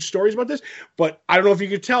want to read stories about this, but I don't know if you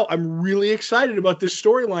could tell, I'm really excited about this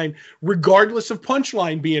storyline, regardless of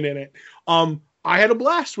Punchline being in it. I had a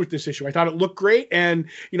blast with this issue. I thought it looked great. And,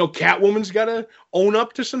 Catwoman's got to own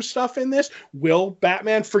up to some stuff in this. Will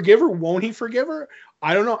Batman forgive her? Won't he forgive her?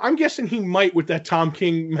 I don't know. I'm guessing he might with that Tom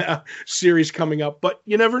King series coming up, but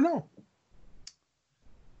you never know.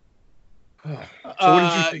 So what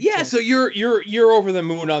did you think? Yeah, so you're over the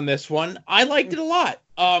moon on this one. I liked it a lot.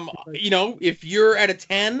 If you're at a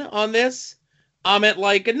 10 on this, I'm at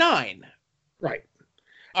like a 9. Right.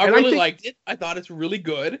 I really liked it. I thought it's really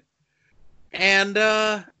good. And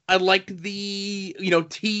I liked the,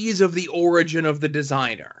 tease of the origin of the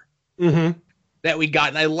designer that we got.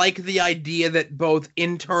 And I like the idea that both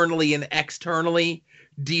internally and externally,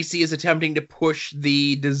 DC is attempting to push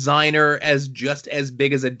the designer as just as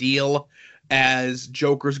big as a deal as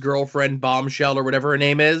Joker's girlfriend, Bombshell, or whatever her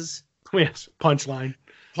name is. Yes, Punchline.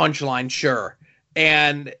 Punchline, sure.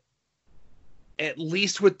 And at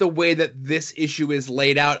least with the way that this issue is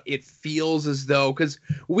laid out, it feels as though, because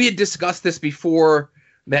we had discussed this before,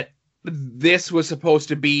 that this was supposed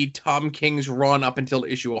to be Tom King's run up until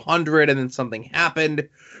issue 100, and then something happened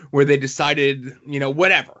where they decided,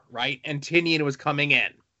 whatever, right? And Tynion was coming in.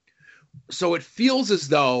 So it feels as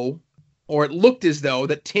though, or it looked as though,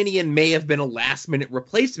 that Tynion may have been a last-minute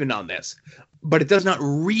replacement on this, but it does not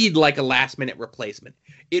read like a last-minute replacement.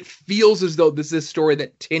 It feels as though this is a story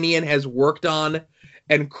that Tynion has worked on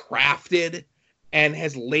and crafted and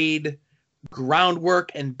has laid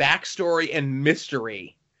groundwork and backstory and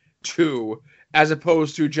mystery to, as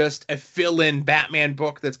opposed to just a fill-in Batman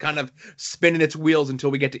book that's kind of spinning its wheels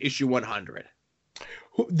until we get to issue 100.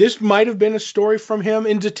 This might have been a story from him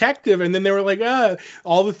in Detective, and then they were like,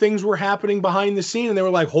 all the things were happening behind the scene, and they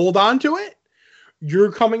were like, hold on to it.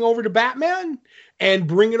 You're coming over to Batman and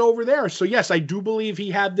bring it over there. So yes, I do believe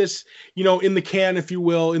he had this, in the can, if you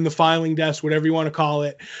will, in the filing desk, whatever you want to call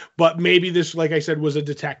it. But maybe this, like I said, was a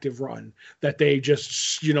Detective run that they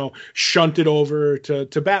just, shunted over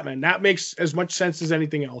to Batman. That makes as much sense as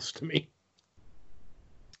anything else to me.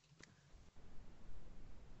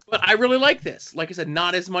 But I really like this. Like I said,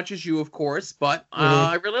 not as much as you, of course, but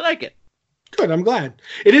I really like it. Good, I'm glad.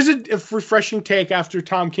 It is a refreshing take after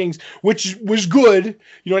Tom King's, which was good,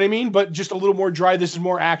 you know what I mean? But just a little more dry. This is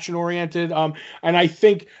more action-oriented. And I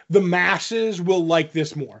think the masses will like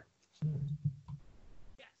this more.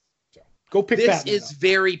 So, go pick that. This is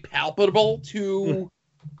very palpable to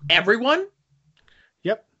everyone.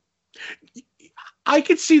 Yep. I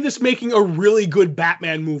could see this making a really good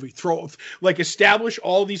Batman movie. Establish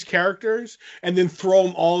all these characters and then throw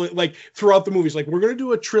them all throughout the movies. Like, we're going to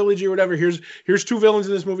do a trilogy or whatever. Here's 2 villains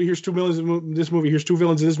in this movie. Here's 2 villains in this movie. Here's 2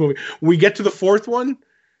 villains in this movie. When we get to the 4th one,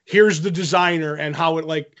 here's the designer and how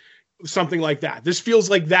it something like that. This feels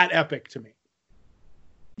like that epic to me.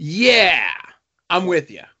 Yeah, I'm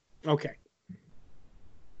with you. Okay.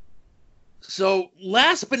 So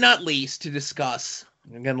last but not least to discuss,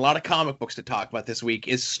 again, a lot of comic books to talk about this week,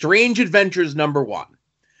 is Strange Adventures #1.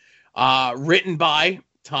 Written by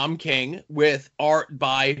Tom King with art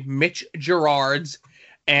by Mitch Gerards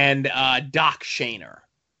and Doc Shaner.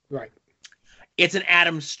 Right. It's an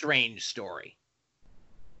Adam Strange story.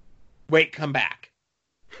 Wait, come back.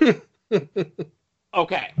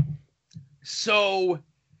 Okay. So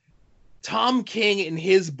Tom King in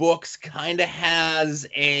his books kind of has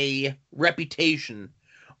a reputation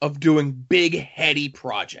of doing big, heady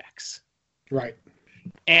projects. Right.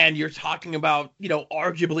 And you're talking about,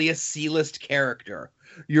 arguably a C-list character.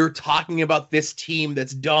 You're talking about this team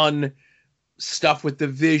that's done stuff with the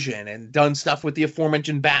Vision and done stuff with the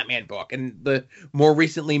aforementioned Batman book and the more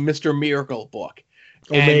recently Mr. Miracle book.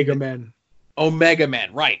 Omega Men,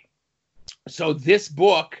 right. So this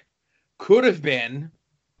book could have been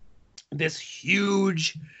this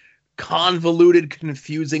huge, convoluted,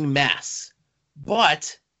 confusing mess.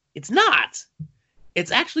 But it's not.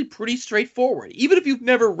 It's actually pretty straightforward. Even if you've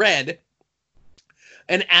never read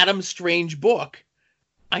an Adam Strange book,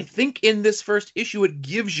 I think in this first issue it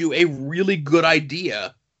gives you a really good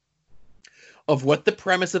idea of what the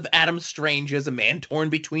premise of Adam Strange is, a man torn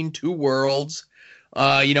between 2 worlds,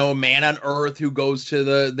 a man on Earth who goes to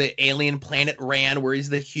the alien planet Ran, where he's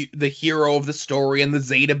the hero of the story, and the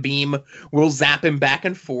Zeta beam will zap him back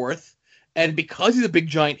and forth. And because he's a big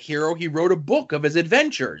giant hero, he wrote a book of his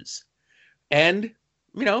adventures. And,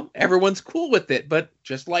 everyone's cool with it. But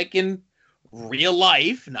just like in real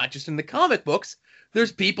life, not just in the comic books,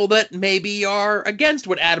 there's people that maybe are against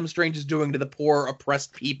what Adam Strange is doing to the poor,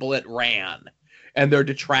 oppressed people at Ran. And they're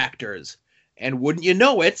detractors. And wouldn't you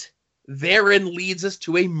know it, therein leads us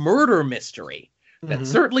to a murder mystery that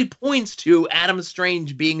certainly points to Adam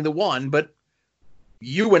Strange being the one, but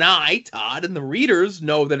you and I, Todd, and the readers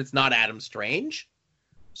know that it's not Adam Strange.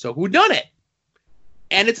 So who done it?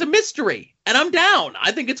 And it's a mystery, and I'm down.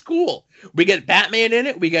 I think it's cool. We get Batman in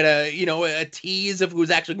it. We get a tease of who's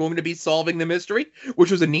actually going to be solving the mystery,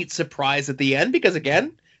 which was a neat surprise at the end because,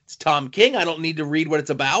 again, it's Tom King. I don't need to read what it's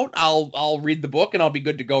about. I'll read the book, and I'll be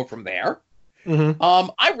good to go from there.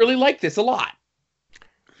 I really like this a lot.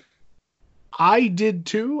 I did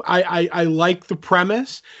too. I like the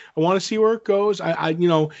premise. I want to see where it goes.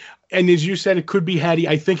 And as you said, it could be heady.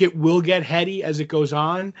 I think it will get heady as it goes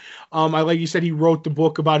on. Like you said, he wrote the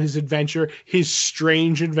book about his adventure, his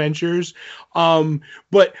strange adventures.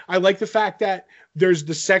 But I like the fact that there's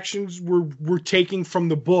the sections we're taking from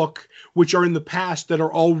the book, which are in the past, that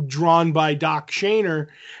are all drawn by Doc Shaner,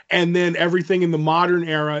 and then everything in the modern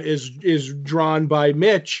era is drawn by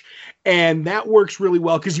Mitch, and that works really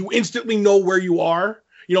well because you instantly know where you are.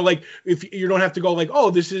 Like if you don't have to go like, oh,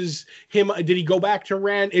 this is him. Did he go back to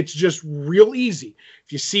Ran? It's just real easy.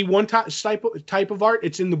 If you see one type of art,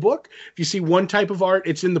 it's in the book. If you see one type of art,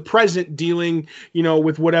 it's in the present dealing,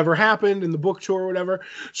 with whatever happened in the book tour or whatever.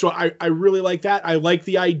 So I really like that. I like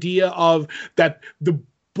the idea of that the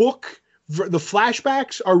book, the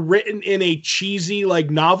flashbacks are written in a cheesy like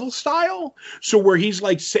novel style. So where he's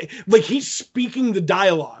he's speaking the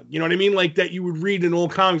dialogue, you know what I mean? Like that you would read in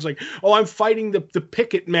old comics, like, oh, I'm fighting the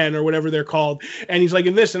picket men or whatever they're called. And he's like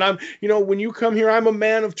in this, and I'm, when you come here, I'm a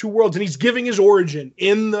man of two worlds. And he's giving his origin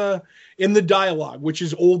in the dialogue, which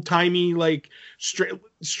is old timey, like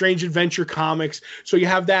strange adventure comics. So you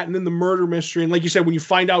have that. And then the murder mystery. And like you said, when you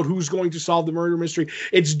find out who's going to solve the murder mystery,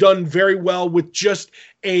 it's done very well with just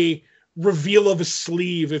a reveal of a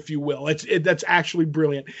sleeve, if you will. That's actually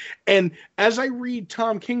brilliant. And as I read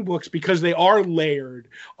Tom King books, because they are layered,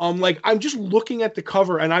 I'm just looking at the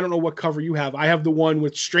cover, and I don't know what cover you have. I have the one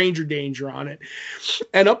with Stranger Danger on it.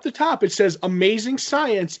 And up the top, it says Amazing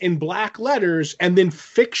Science in black letters, and then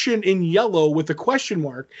fiction in yellow with a question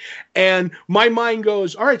mark. And my mind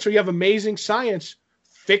goes, all right, so you have Amazing Science,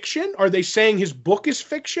 fiction? Are they saying his book is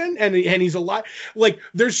fiction and he's alive? Like,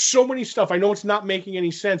 there's so many stuff. I know it's not making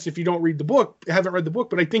any sense if you don't read the book, haven't read the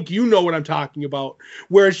book, but I think you know what I'm talking about,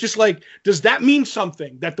 where it's just like, does that mean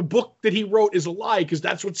something that the book that he wrote is a lie? Because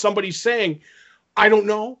that's what somebody's saying. I don't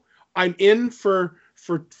know. I'm in for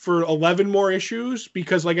 11 more issues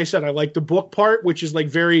because, like I said, I like the book part, which is like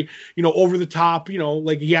very, over the top,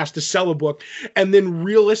 like he has to sell a book, and then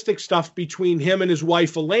realistic stuff between him and his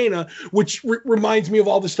wife, Elena, which reminds me of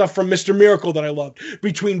all the stuff from Mr. Miracle that I loved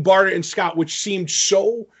between Barter and Scott, which seemed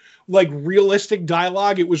so like realistic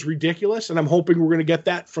dialogue. It was ridiculous. And I'm hoping we're going to get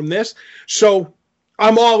that from this. So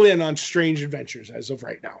I'm all in on Strange Adventures as of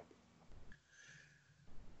right now.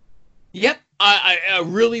 Yep. A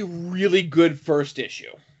really, really good first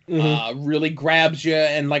issue. Really grabs you,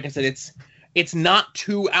 and like I said, it's not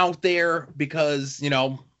too out there because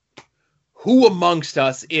who amongst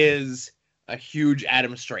us is a huge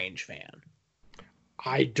Adam Strange fan?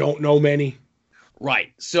 I don't know many.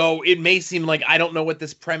 Right. So it may seem like I don't know what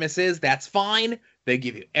this premise is. That's fine. They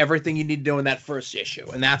give you everything you need to know in that first issue,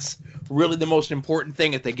 and that's really the most important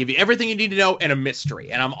thing. If they give you everything you need to know and a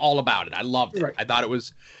mystery, and I'm all about it. I loved it. Right. I thought it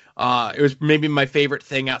was maybe my favorite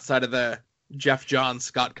thing outside of the Jeff Johns,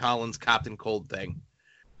 Scott Collins, Captain Cold thing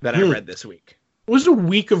that I read this week. It was a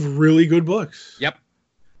week of really good books. Yep.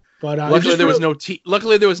 But luckily there was no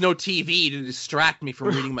TV to distract me from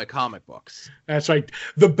reading my comic books. That's right.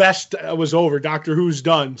 The best was over. Doctor Who's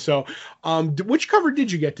done. So, which cover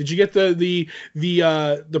did you get? Did you get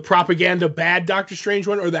the propaganda bad Doctor Strange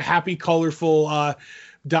one, or the happy, colorful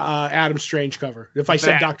Adam Strange cover? If I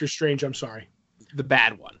said Doctor Strange, I'm sorry. The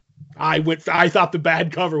bad one. I thought the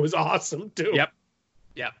bad cover was awesome too. Yep.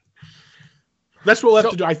 That's what we'll have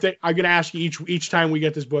to do. I think I'm going to ask you each time we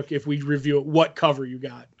get this book, if we review it, what cover you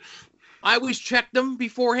got. I always check them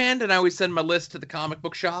beforehand, and I always send my list to the comic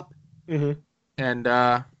book shop. Mm-hmm. And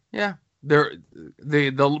they're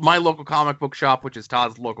my local comic book shop, which is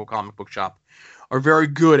Todd's local comic book shop, are very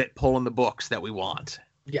good at pulling the books that we want.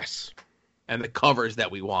 Yes. and the covers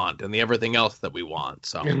that we want and the everything else that we want.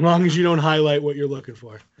 So as long as you don't highlight what you're looking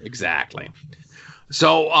for. exactly.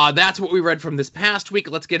 So that's what we read from this past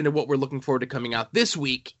week. Let's get into what we're looking forward to coming out this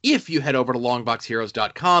week. If you head over to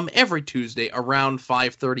longboxheroes.com every Tuesday around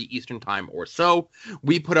 5:30 Eastern time or so,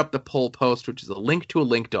 we put up the poll post, which is a link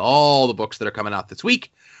to all the books that are coming out this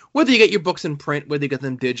week. Whether you get your books in print, whether you get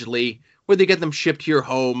them digitally, whether you get them shipped to your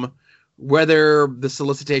home, whether the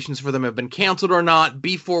solicitations for them have been canceled or not,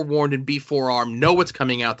 be forewarned and be forearmed. Know what's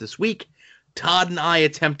coming out this week. Todd and I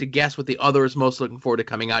attempt to guess what the other is most looking forward to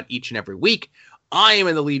coming out each and every week. I am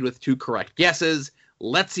in the lead with 2 correct guesses.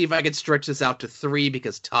 Let's see if I can stretch this out to 3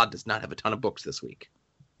 because Todd does not have a ton of books this week.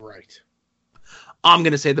 Right. I'm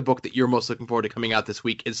going to say the book that you're most looking forward to coming out this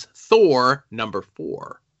week is Thor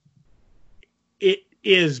 #4. It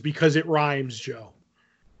is because it rhymes, Joe.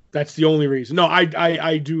 That's the only reason. No,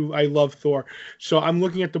 I do. I love Thor. So I'm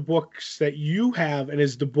looking at the books that you have, and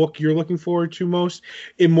is the book you're looking forward to most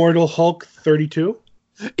Immortal Hulk 32?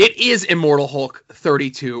 It is Immortal Hulk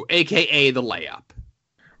 32, a.k.a. The Layup.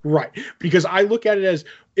 Right, because I look at it as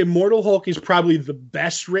Immortal Hulk is probably the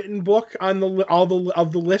best written book on all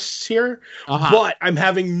of the lists here, but I'm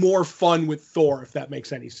having more fun with Thor, if that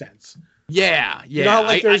makes any sense. Yeah. You know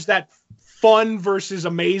how, there's that fun versus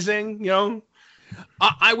amazing, you know?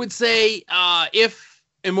 I would say if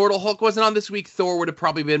Immortal Hulk wasn't on this week, Thor would have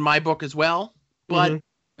probably been my book as well, but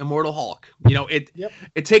Immortal Hulk. You know,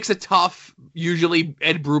 it takes a tough, usually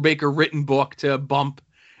Ed Brubaker written book to bump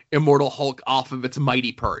Immortal Hulk off of its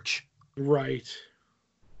mighty perch. Right.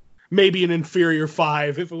 Maybe an inferior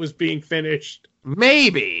 5 if it was being finished.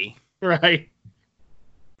 Maybe. Right.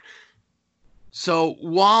 So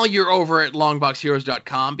while you're over at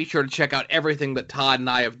longboxheroes.com, be sure to check out everything that Todd and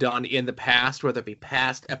I have done in the past, whether it be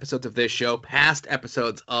past episodes of this show, past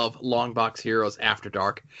episodes of Longbox Heroes After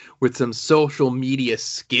Dark, with some social media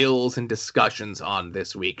skills and discussions on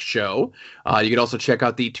this week's show. You can also check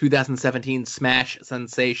out the 2017 Smash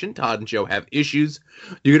sensation, Todd and Joe Have Issues.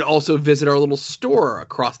 You can also visit our little store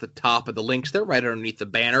across the top of the links there, right underneath the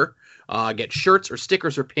banner. Get shirts or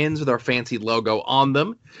stickers or pins with our fancy logo on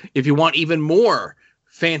them. If you want even more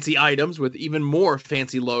fancy items with even more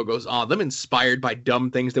fancy logos on them, inspired by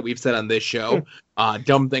dumb things that we've said on this show,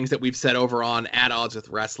 dumb things that we've said over on At Odds with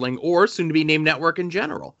Wrestling, or soon-to-be named Network in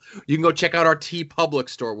general, you can go check out our TeePublic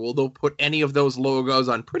store, where they'll put any of those logos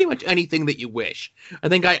on pretty much anything that you wish. I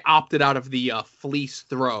think I opted out of the fleece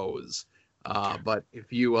throws, but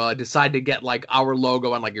if you decide to get like our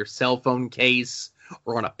logo on like your cell phone case,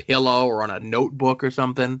 or on a pillow, or on a notebook or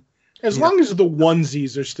something. As long as the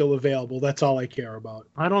onesies are still available, that's all I care about.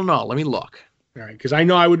 I don't know. Let me look. All right, because I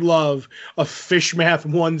know I would love a Fishmath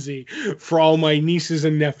onesie for all my nieces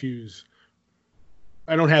and nephews.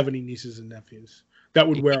 I don't have any nieces and nephews that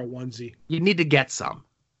would wear a onesie. You need to get some.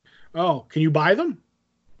 Oh, can you buy them?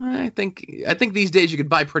 I think these days you could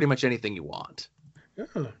buy pretty much anything you want.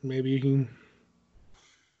 Yeah, maybe you can.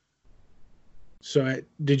 So,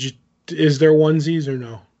 is there onesies or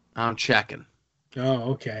no? I'm checking.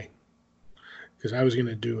 Oh, okay. Because I was going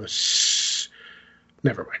to do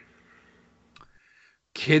never mind.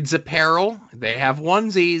 Kids apparel, they have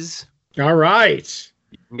onesies. All right.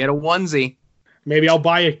 You can get a onesie. Maybe I'll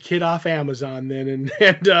buy a kid off Amazon then and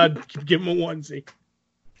give him a onesie.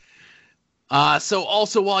 So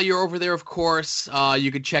also while you're over there, of course,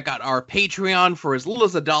 you could check out our Patreon for as little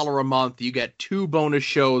as $1 a month. You get 2 bonus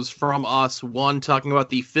shows from us. One talking about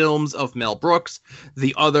the films of Mel Brooks.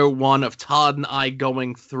 The other one of Todd and I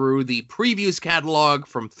going through the previews catalog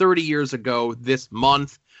from 30 years ago this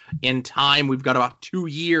month. In time, we've got about 2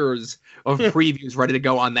 years of previews ready to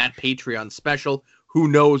go on that Patreon special. Who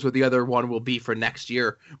knows what the other one will be for next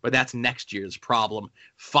year, but that's next year's problem.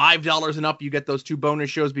 $5 and up, you get those 2 bonus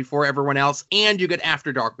shows before everyone else, and you get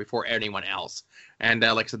After Dark before anyone else. And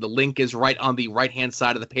like I said, the link is right on the right-hand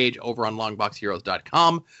side of the page over on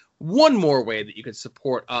longboxheroes.com. One more way that you can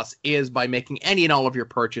support us is by making any and all of your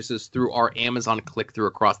purchases through our Amazon click-through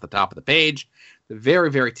across the top of the page. The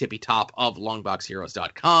very, very tippy top of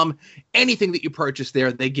longboxheroes.com. Anything that you purchase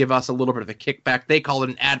there, they give us a little bit of a kickback. They call it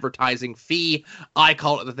an advertising fee. I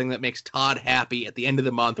call it the thing that makes Todd happy at the end of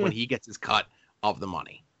the month when he gets his cut of the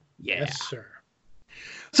money. Yeah. Yes, sir.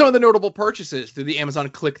 Some of the notable purchases through the Amazon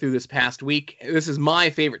click-through this past week. This is my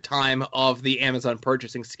favorite time of the Amazon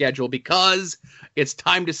purchasing schedule because it's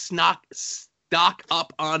time to stock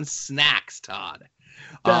up on snacks, Todd.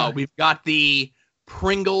 We've got the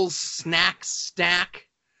Pringles snack stack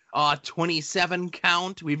 27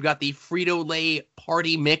 count. We've got the Frito-Lay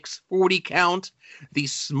Party Mix 40 count, the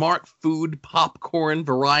Smart Food Popcorn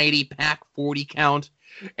Variety Pack 40 count,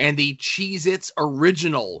 and the Cheez-Its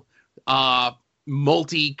Original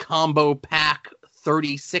multi-combo pack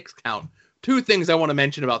 36 count. Two things I want to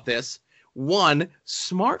mention about this. One,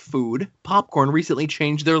 Smart Food Popcorn recently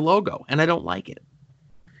changed their logo, and I don't like it.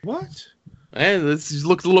 What? And this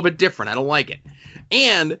looks a little bit different. I don't like it.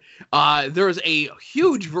 And there's a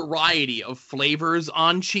huge variety of flavors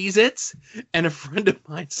on Cheez-Its. And a friend of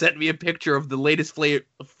mine sent me a picture of the latest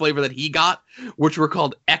flavor that he got, which were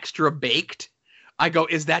called Extra Baked. I go,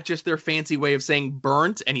 is that just their fancy way of saying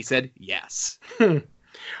burnt? And he said, yes.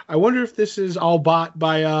 I wonder if this is all bought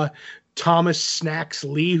by Thomas Snacks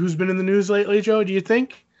Lee, who's been in the news lately, Joe. Do you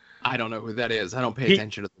think? I don't know who that is. I don't pay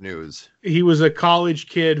attention to the news. He was a college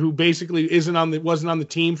kid who basically wasn't on the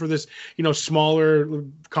team for this, smaller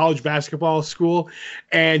college basketball school,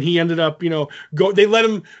 and he ended up, they let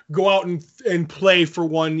him go out and play for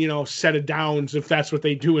one, set of downs, if that's what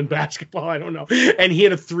they do in basketball. I don't know. And he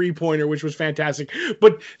had a 3-pointer, which was fantastic.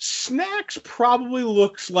 But Snacks probably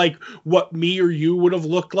looks like what me or you would have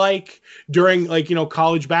looked like during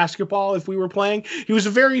college basketball if we were playing. He was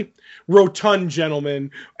a very rotund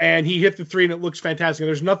gentleman, and he hit the 3 and it looks fantastic. And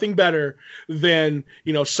there's nothing better than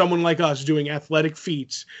someone like us doing athletic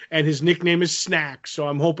feats, and his nickname is Snacks, so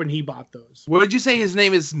I'm hoping he bought those. What did you say his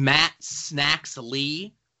name is? Matt Snacks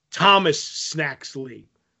Lee? Thomas Snacks Lee,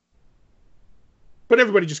 but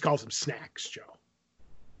everybody just calls him Snacks, Joe.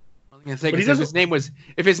 I was gonna say,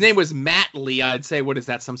 if his name was Matt Lee, I'd say, what is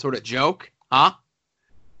that, some sort of joke, huh?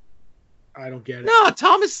 I don't get it. No,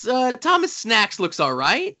 Thomas Snacks looks all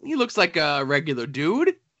right. He looks like a regular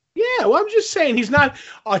dude. Yeah, well, I'm just saying he's not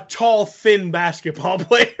a tall, thin basketball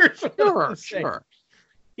player. Sure.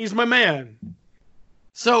 He's my man.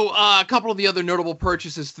 So a couple of the other notable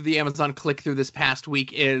purchases through the Amazon click-through this past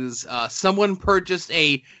week is someone purchased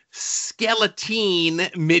a skeleton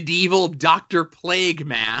medieval Dr. Plague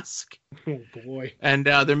mask. Oh, boy. And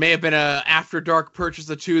there may have been a After Dark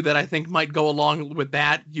purchase or two that I think might go along with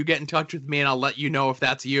that. You get in touch with me and I'll let you know if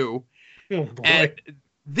that's you. Oh, boy. And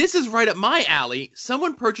this is right up my alley.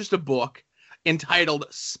 Someone purchased a book entitled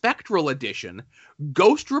Spectral Edition,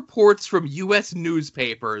 Ghost Reports from U.S.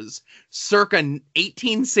 Newspapers, circa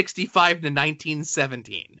 1865 to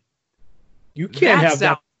 1917. You can't have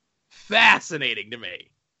that. Fascinating to me.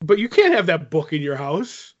 But you can't have that book in your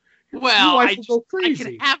house. Well, I can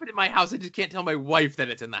have it in my house. I just can't tell my wife that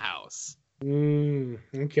it's in the house.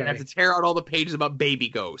 Okay. I have to tear out all the pages about baby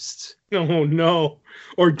ghosts. Oh, no.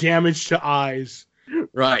 Or damage to eyes.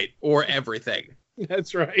 Right. Or everything.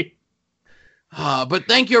 That's right. But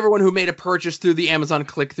thank you, everyone who made a purchase through the Amazon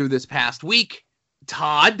click-through this past week.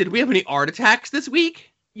 Todd, did we have any art attacks this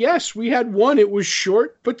week? Yes, we had one. It was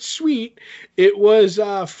short but sweet. It was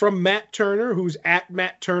from Matt Turner, who's at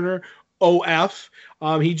Matt Turner OF.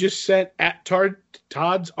 He just sent at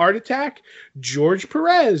Todd's Art Attack, George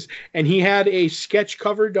Perez. And he had a sketch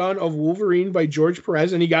cover done of Wolverine by George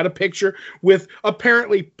Perez. And he got a picture with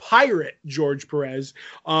apparently pirate George Perez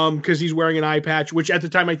because he's wearing an eye patch, which at the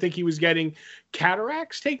time I think he was getting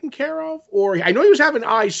cataracts taken care of. Or I know he was having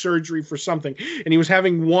eye surgery for something. And he was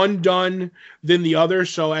having one done, then the other.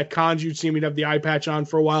 So at cons, you'd see him, he'd have the eye patch on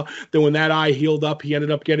for a while. Then when that eye healed up, he ended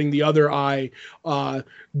up getting the other eye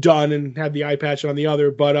done and had the eye patch on the other.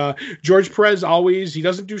 But George Perez always, he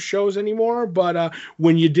doesn't do shows anymore, but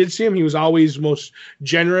when you did see him, he was always most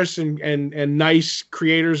generous and nice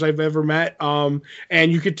creators I've ever met. And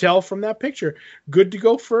you could tell from that picture. Good to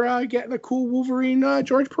go for getting a cool Wolverine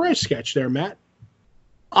George Perez sketch there, Matt.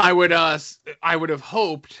 I would have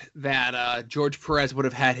hoped that George Perez would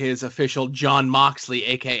have had his official John Moxley,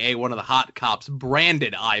 aka one of the Hot Cops,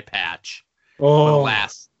 branded eye patch. Oh,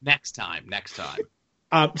 next time.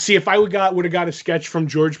 See, if I would have got a sketch from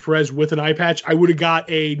George Perez with an eye patch, I would have got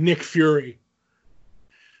a Nick Fury.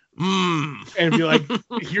 And be like,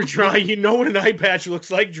 you're drawing, you know what an eye patch looks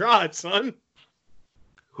like? Draw it, son.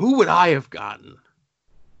 Who would I have gotten?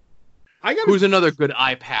 Who's another good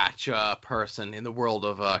eye patch person in the world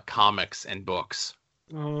of comics and books?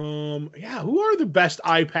 Yeah, who are the best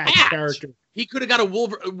eye patch characters? He could have got a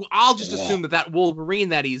Wolverine. I'll just assume that Wolverine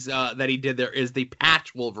that he did there is the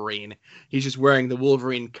patch Wolverine. He's just wearing the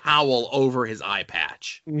Wolverine cowl over his eye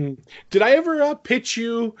patch. Did I ever pitch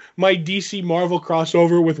you my DC Marvel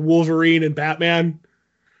crossover with Wolverine and Batman,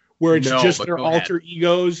 where it's just their alter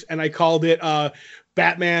egos, and I called it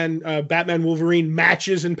Batman Wolverine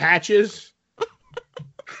Matches and Patches?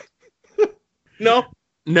 No.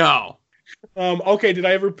 Okay, did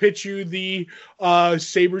I ever pitch you the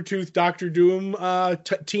Sabretooth Doctor Doom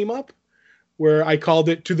team up? Where I called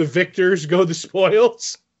it To the Victors Go the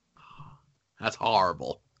Spoils? That's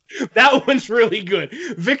horrible. That one's really good.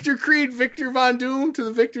 Victor Creed, Victor Von Doom, To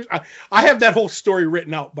the Victors. I have that whole story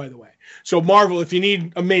written out, by the way. So Marvel, if you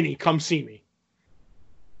need a mini, come see me.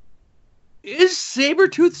 Is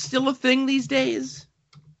Sabretooth still a thing these days?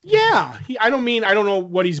 Yeah, I don't know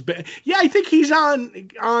what he's been. Yeah, I think he's on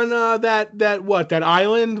that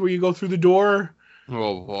island where you go through the door.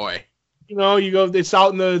 Oh boy. You know, you go. It's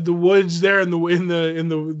out in the woods there in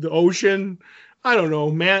the ocean. I don't know,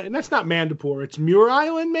 man. That's not Mandapore. It's Muir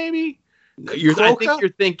Island, maybe. I think you're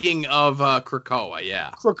thinking of Krakoa. Yeah,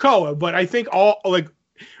 Krakoa. But I think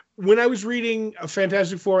when I was reading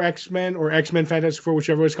Fantastic Four X-Men or X-Men Fantastic Four,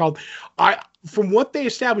 whichever it's called, from what they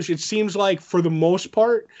established, it seems like for the most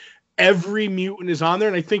part, every mutant is on there,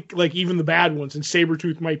 and I think like even the bad ones, and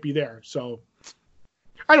Sabretooth might be there. So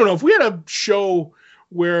I don't know if we had a show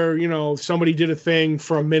where somebody did a thing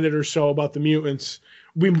for a minute or so about the mutants,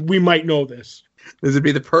 we might know this. This would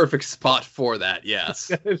be the perfect spot for that.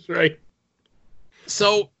 Yes, that's right.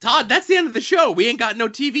 So Todd, that's the end of the show. We ain't got no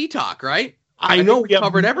TV talk, right? I know we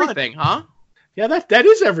covered everything, huh? Yeah, that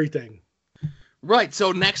is everything. Right,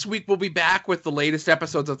 so next week we'll be back with the latest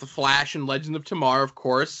episodes of The Flash and Legends of Tomorrow, of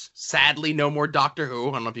course. Sadly, no more Doctor Who.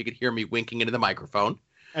 I don't know if you could hear me winking into the microphone.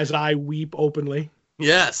 As I weep openly.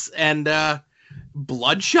 Yes, and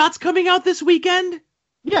Bloodshot's coming out this weekend?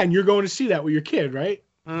 Yeah, and you're going to see that with your kid, right?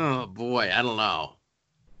 Oh, boy, I don't know.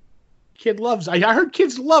 I heard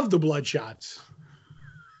kids love the Bloodshots.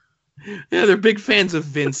 Yeah, they're big fans of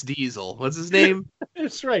Vince Diesel. What's his name?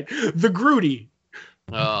 That's right. The Groody.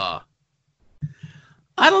 I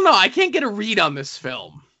don't know. I can't get a read on this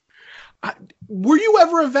film. Were you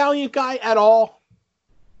ever a Valiant guy at all?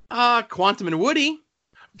 Quantum and Woody.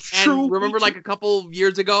 True. And remember like a couple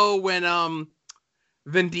years ago when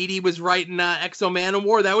Venditti was writing Exo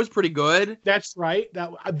Manowar? That was pretty good. That's right.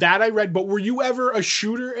 That I read. But were you ever a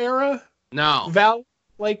shooter era? No.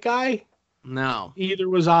 Valiant guy? No. Either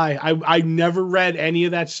was I. I never read any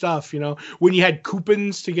of that stuff, when you had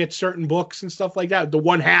coupons to get certain books and stuff like that, the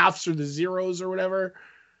 1/2s or the 0s or whatever.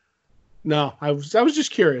 No, I was just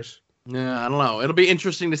curious. Yeah, I don't know. It'll be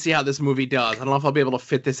interesting to see how this movie does. I don't know if I'll be able to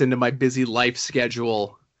fit this into my busy life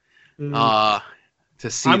schedule to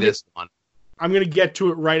see this one. I'm going to get to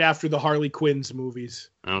it right after the Harley Quinn's movies.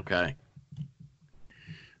 Okay.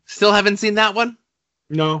 Still haven't seen that one?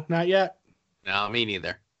 No, not yet. No, me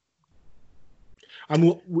neither.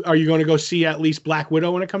 Are you going to go see at least Black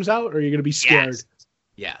Widow when it comes out, or are you going to be scared?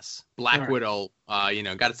 Yes. Black Widow, got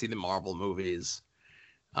to see the Marvel movies.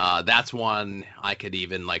 That's one I could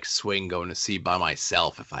even swing going to see by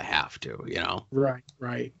myself if I have to,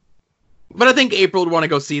 Right. But I think April would want to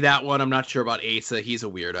go see that one. I'm not sure about Asa. He's a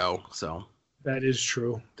weirdo, so. That is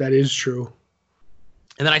true.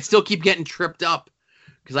 And then I still keep getting tripped up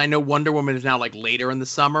because I know Wonder Woman is now later in the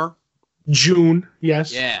summer. June,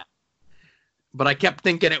 yes. Yeah. But I kept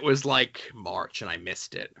thinking it was March and I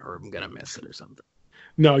missed it, or I'm going to miss it or something.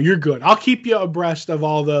 No, you're good. I'll keep you abreast of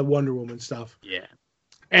all the Wonder Woman stuff. Yeah.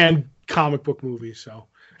 And comic book movies. So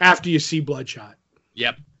after you see Bloodshot.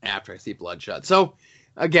 Yep. After I see Bloodshot. So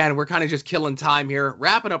again, we're kind of just killing time here.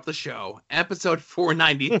 Wrapping up the show. Episode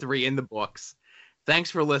 493 in the books. Thanks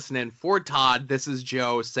for listening. For Todd, this is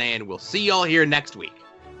Joe saying we'll see y'all here next week.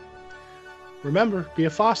 Remember, be a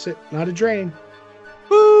faucet, not a drain.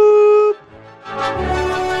 Boop!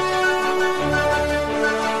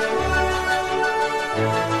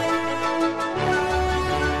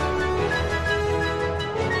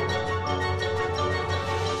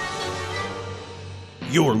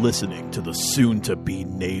 You're listening to the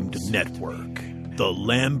soon-to-be-named network, the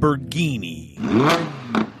Lamborghini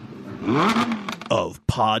of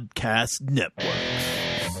Podcast Network.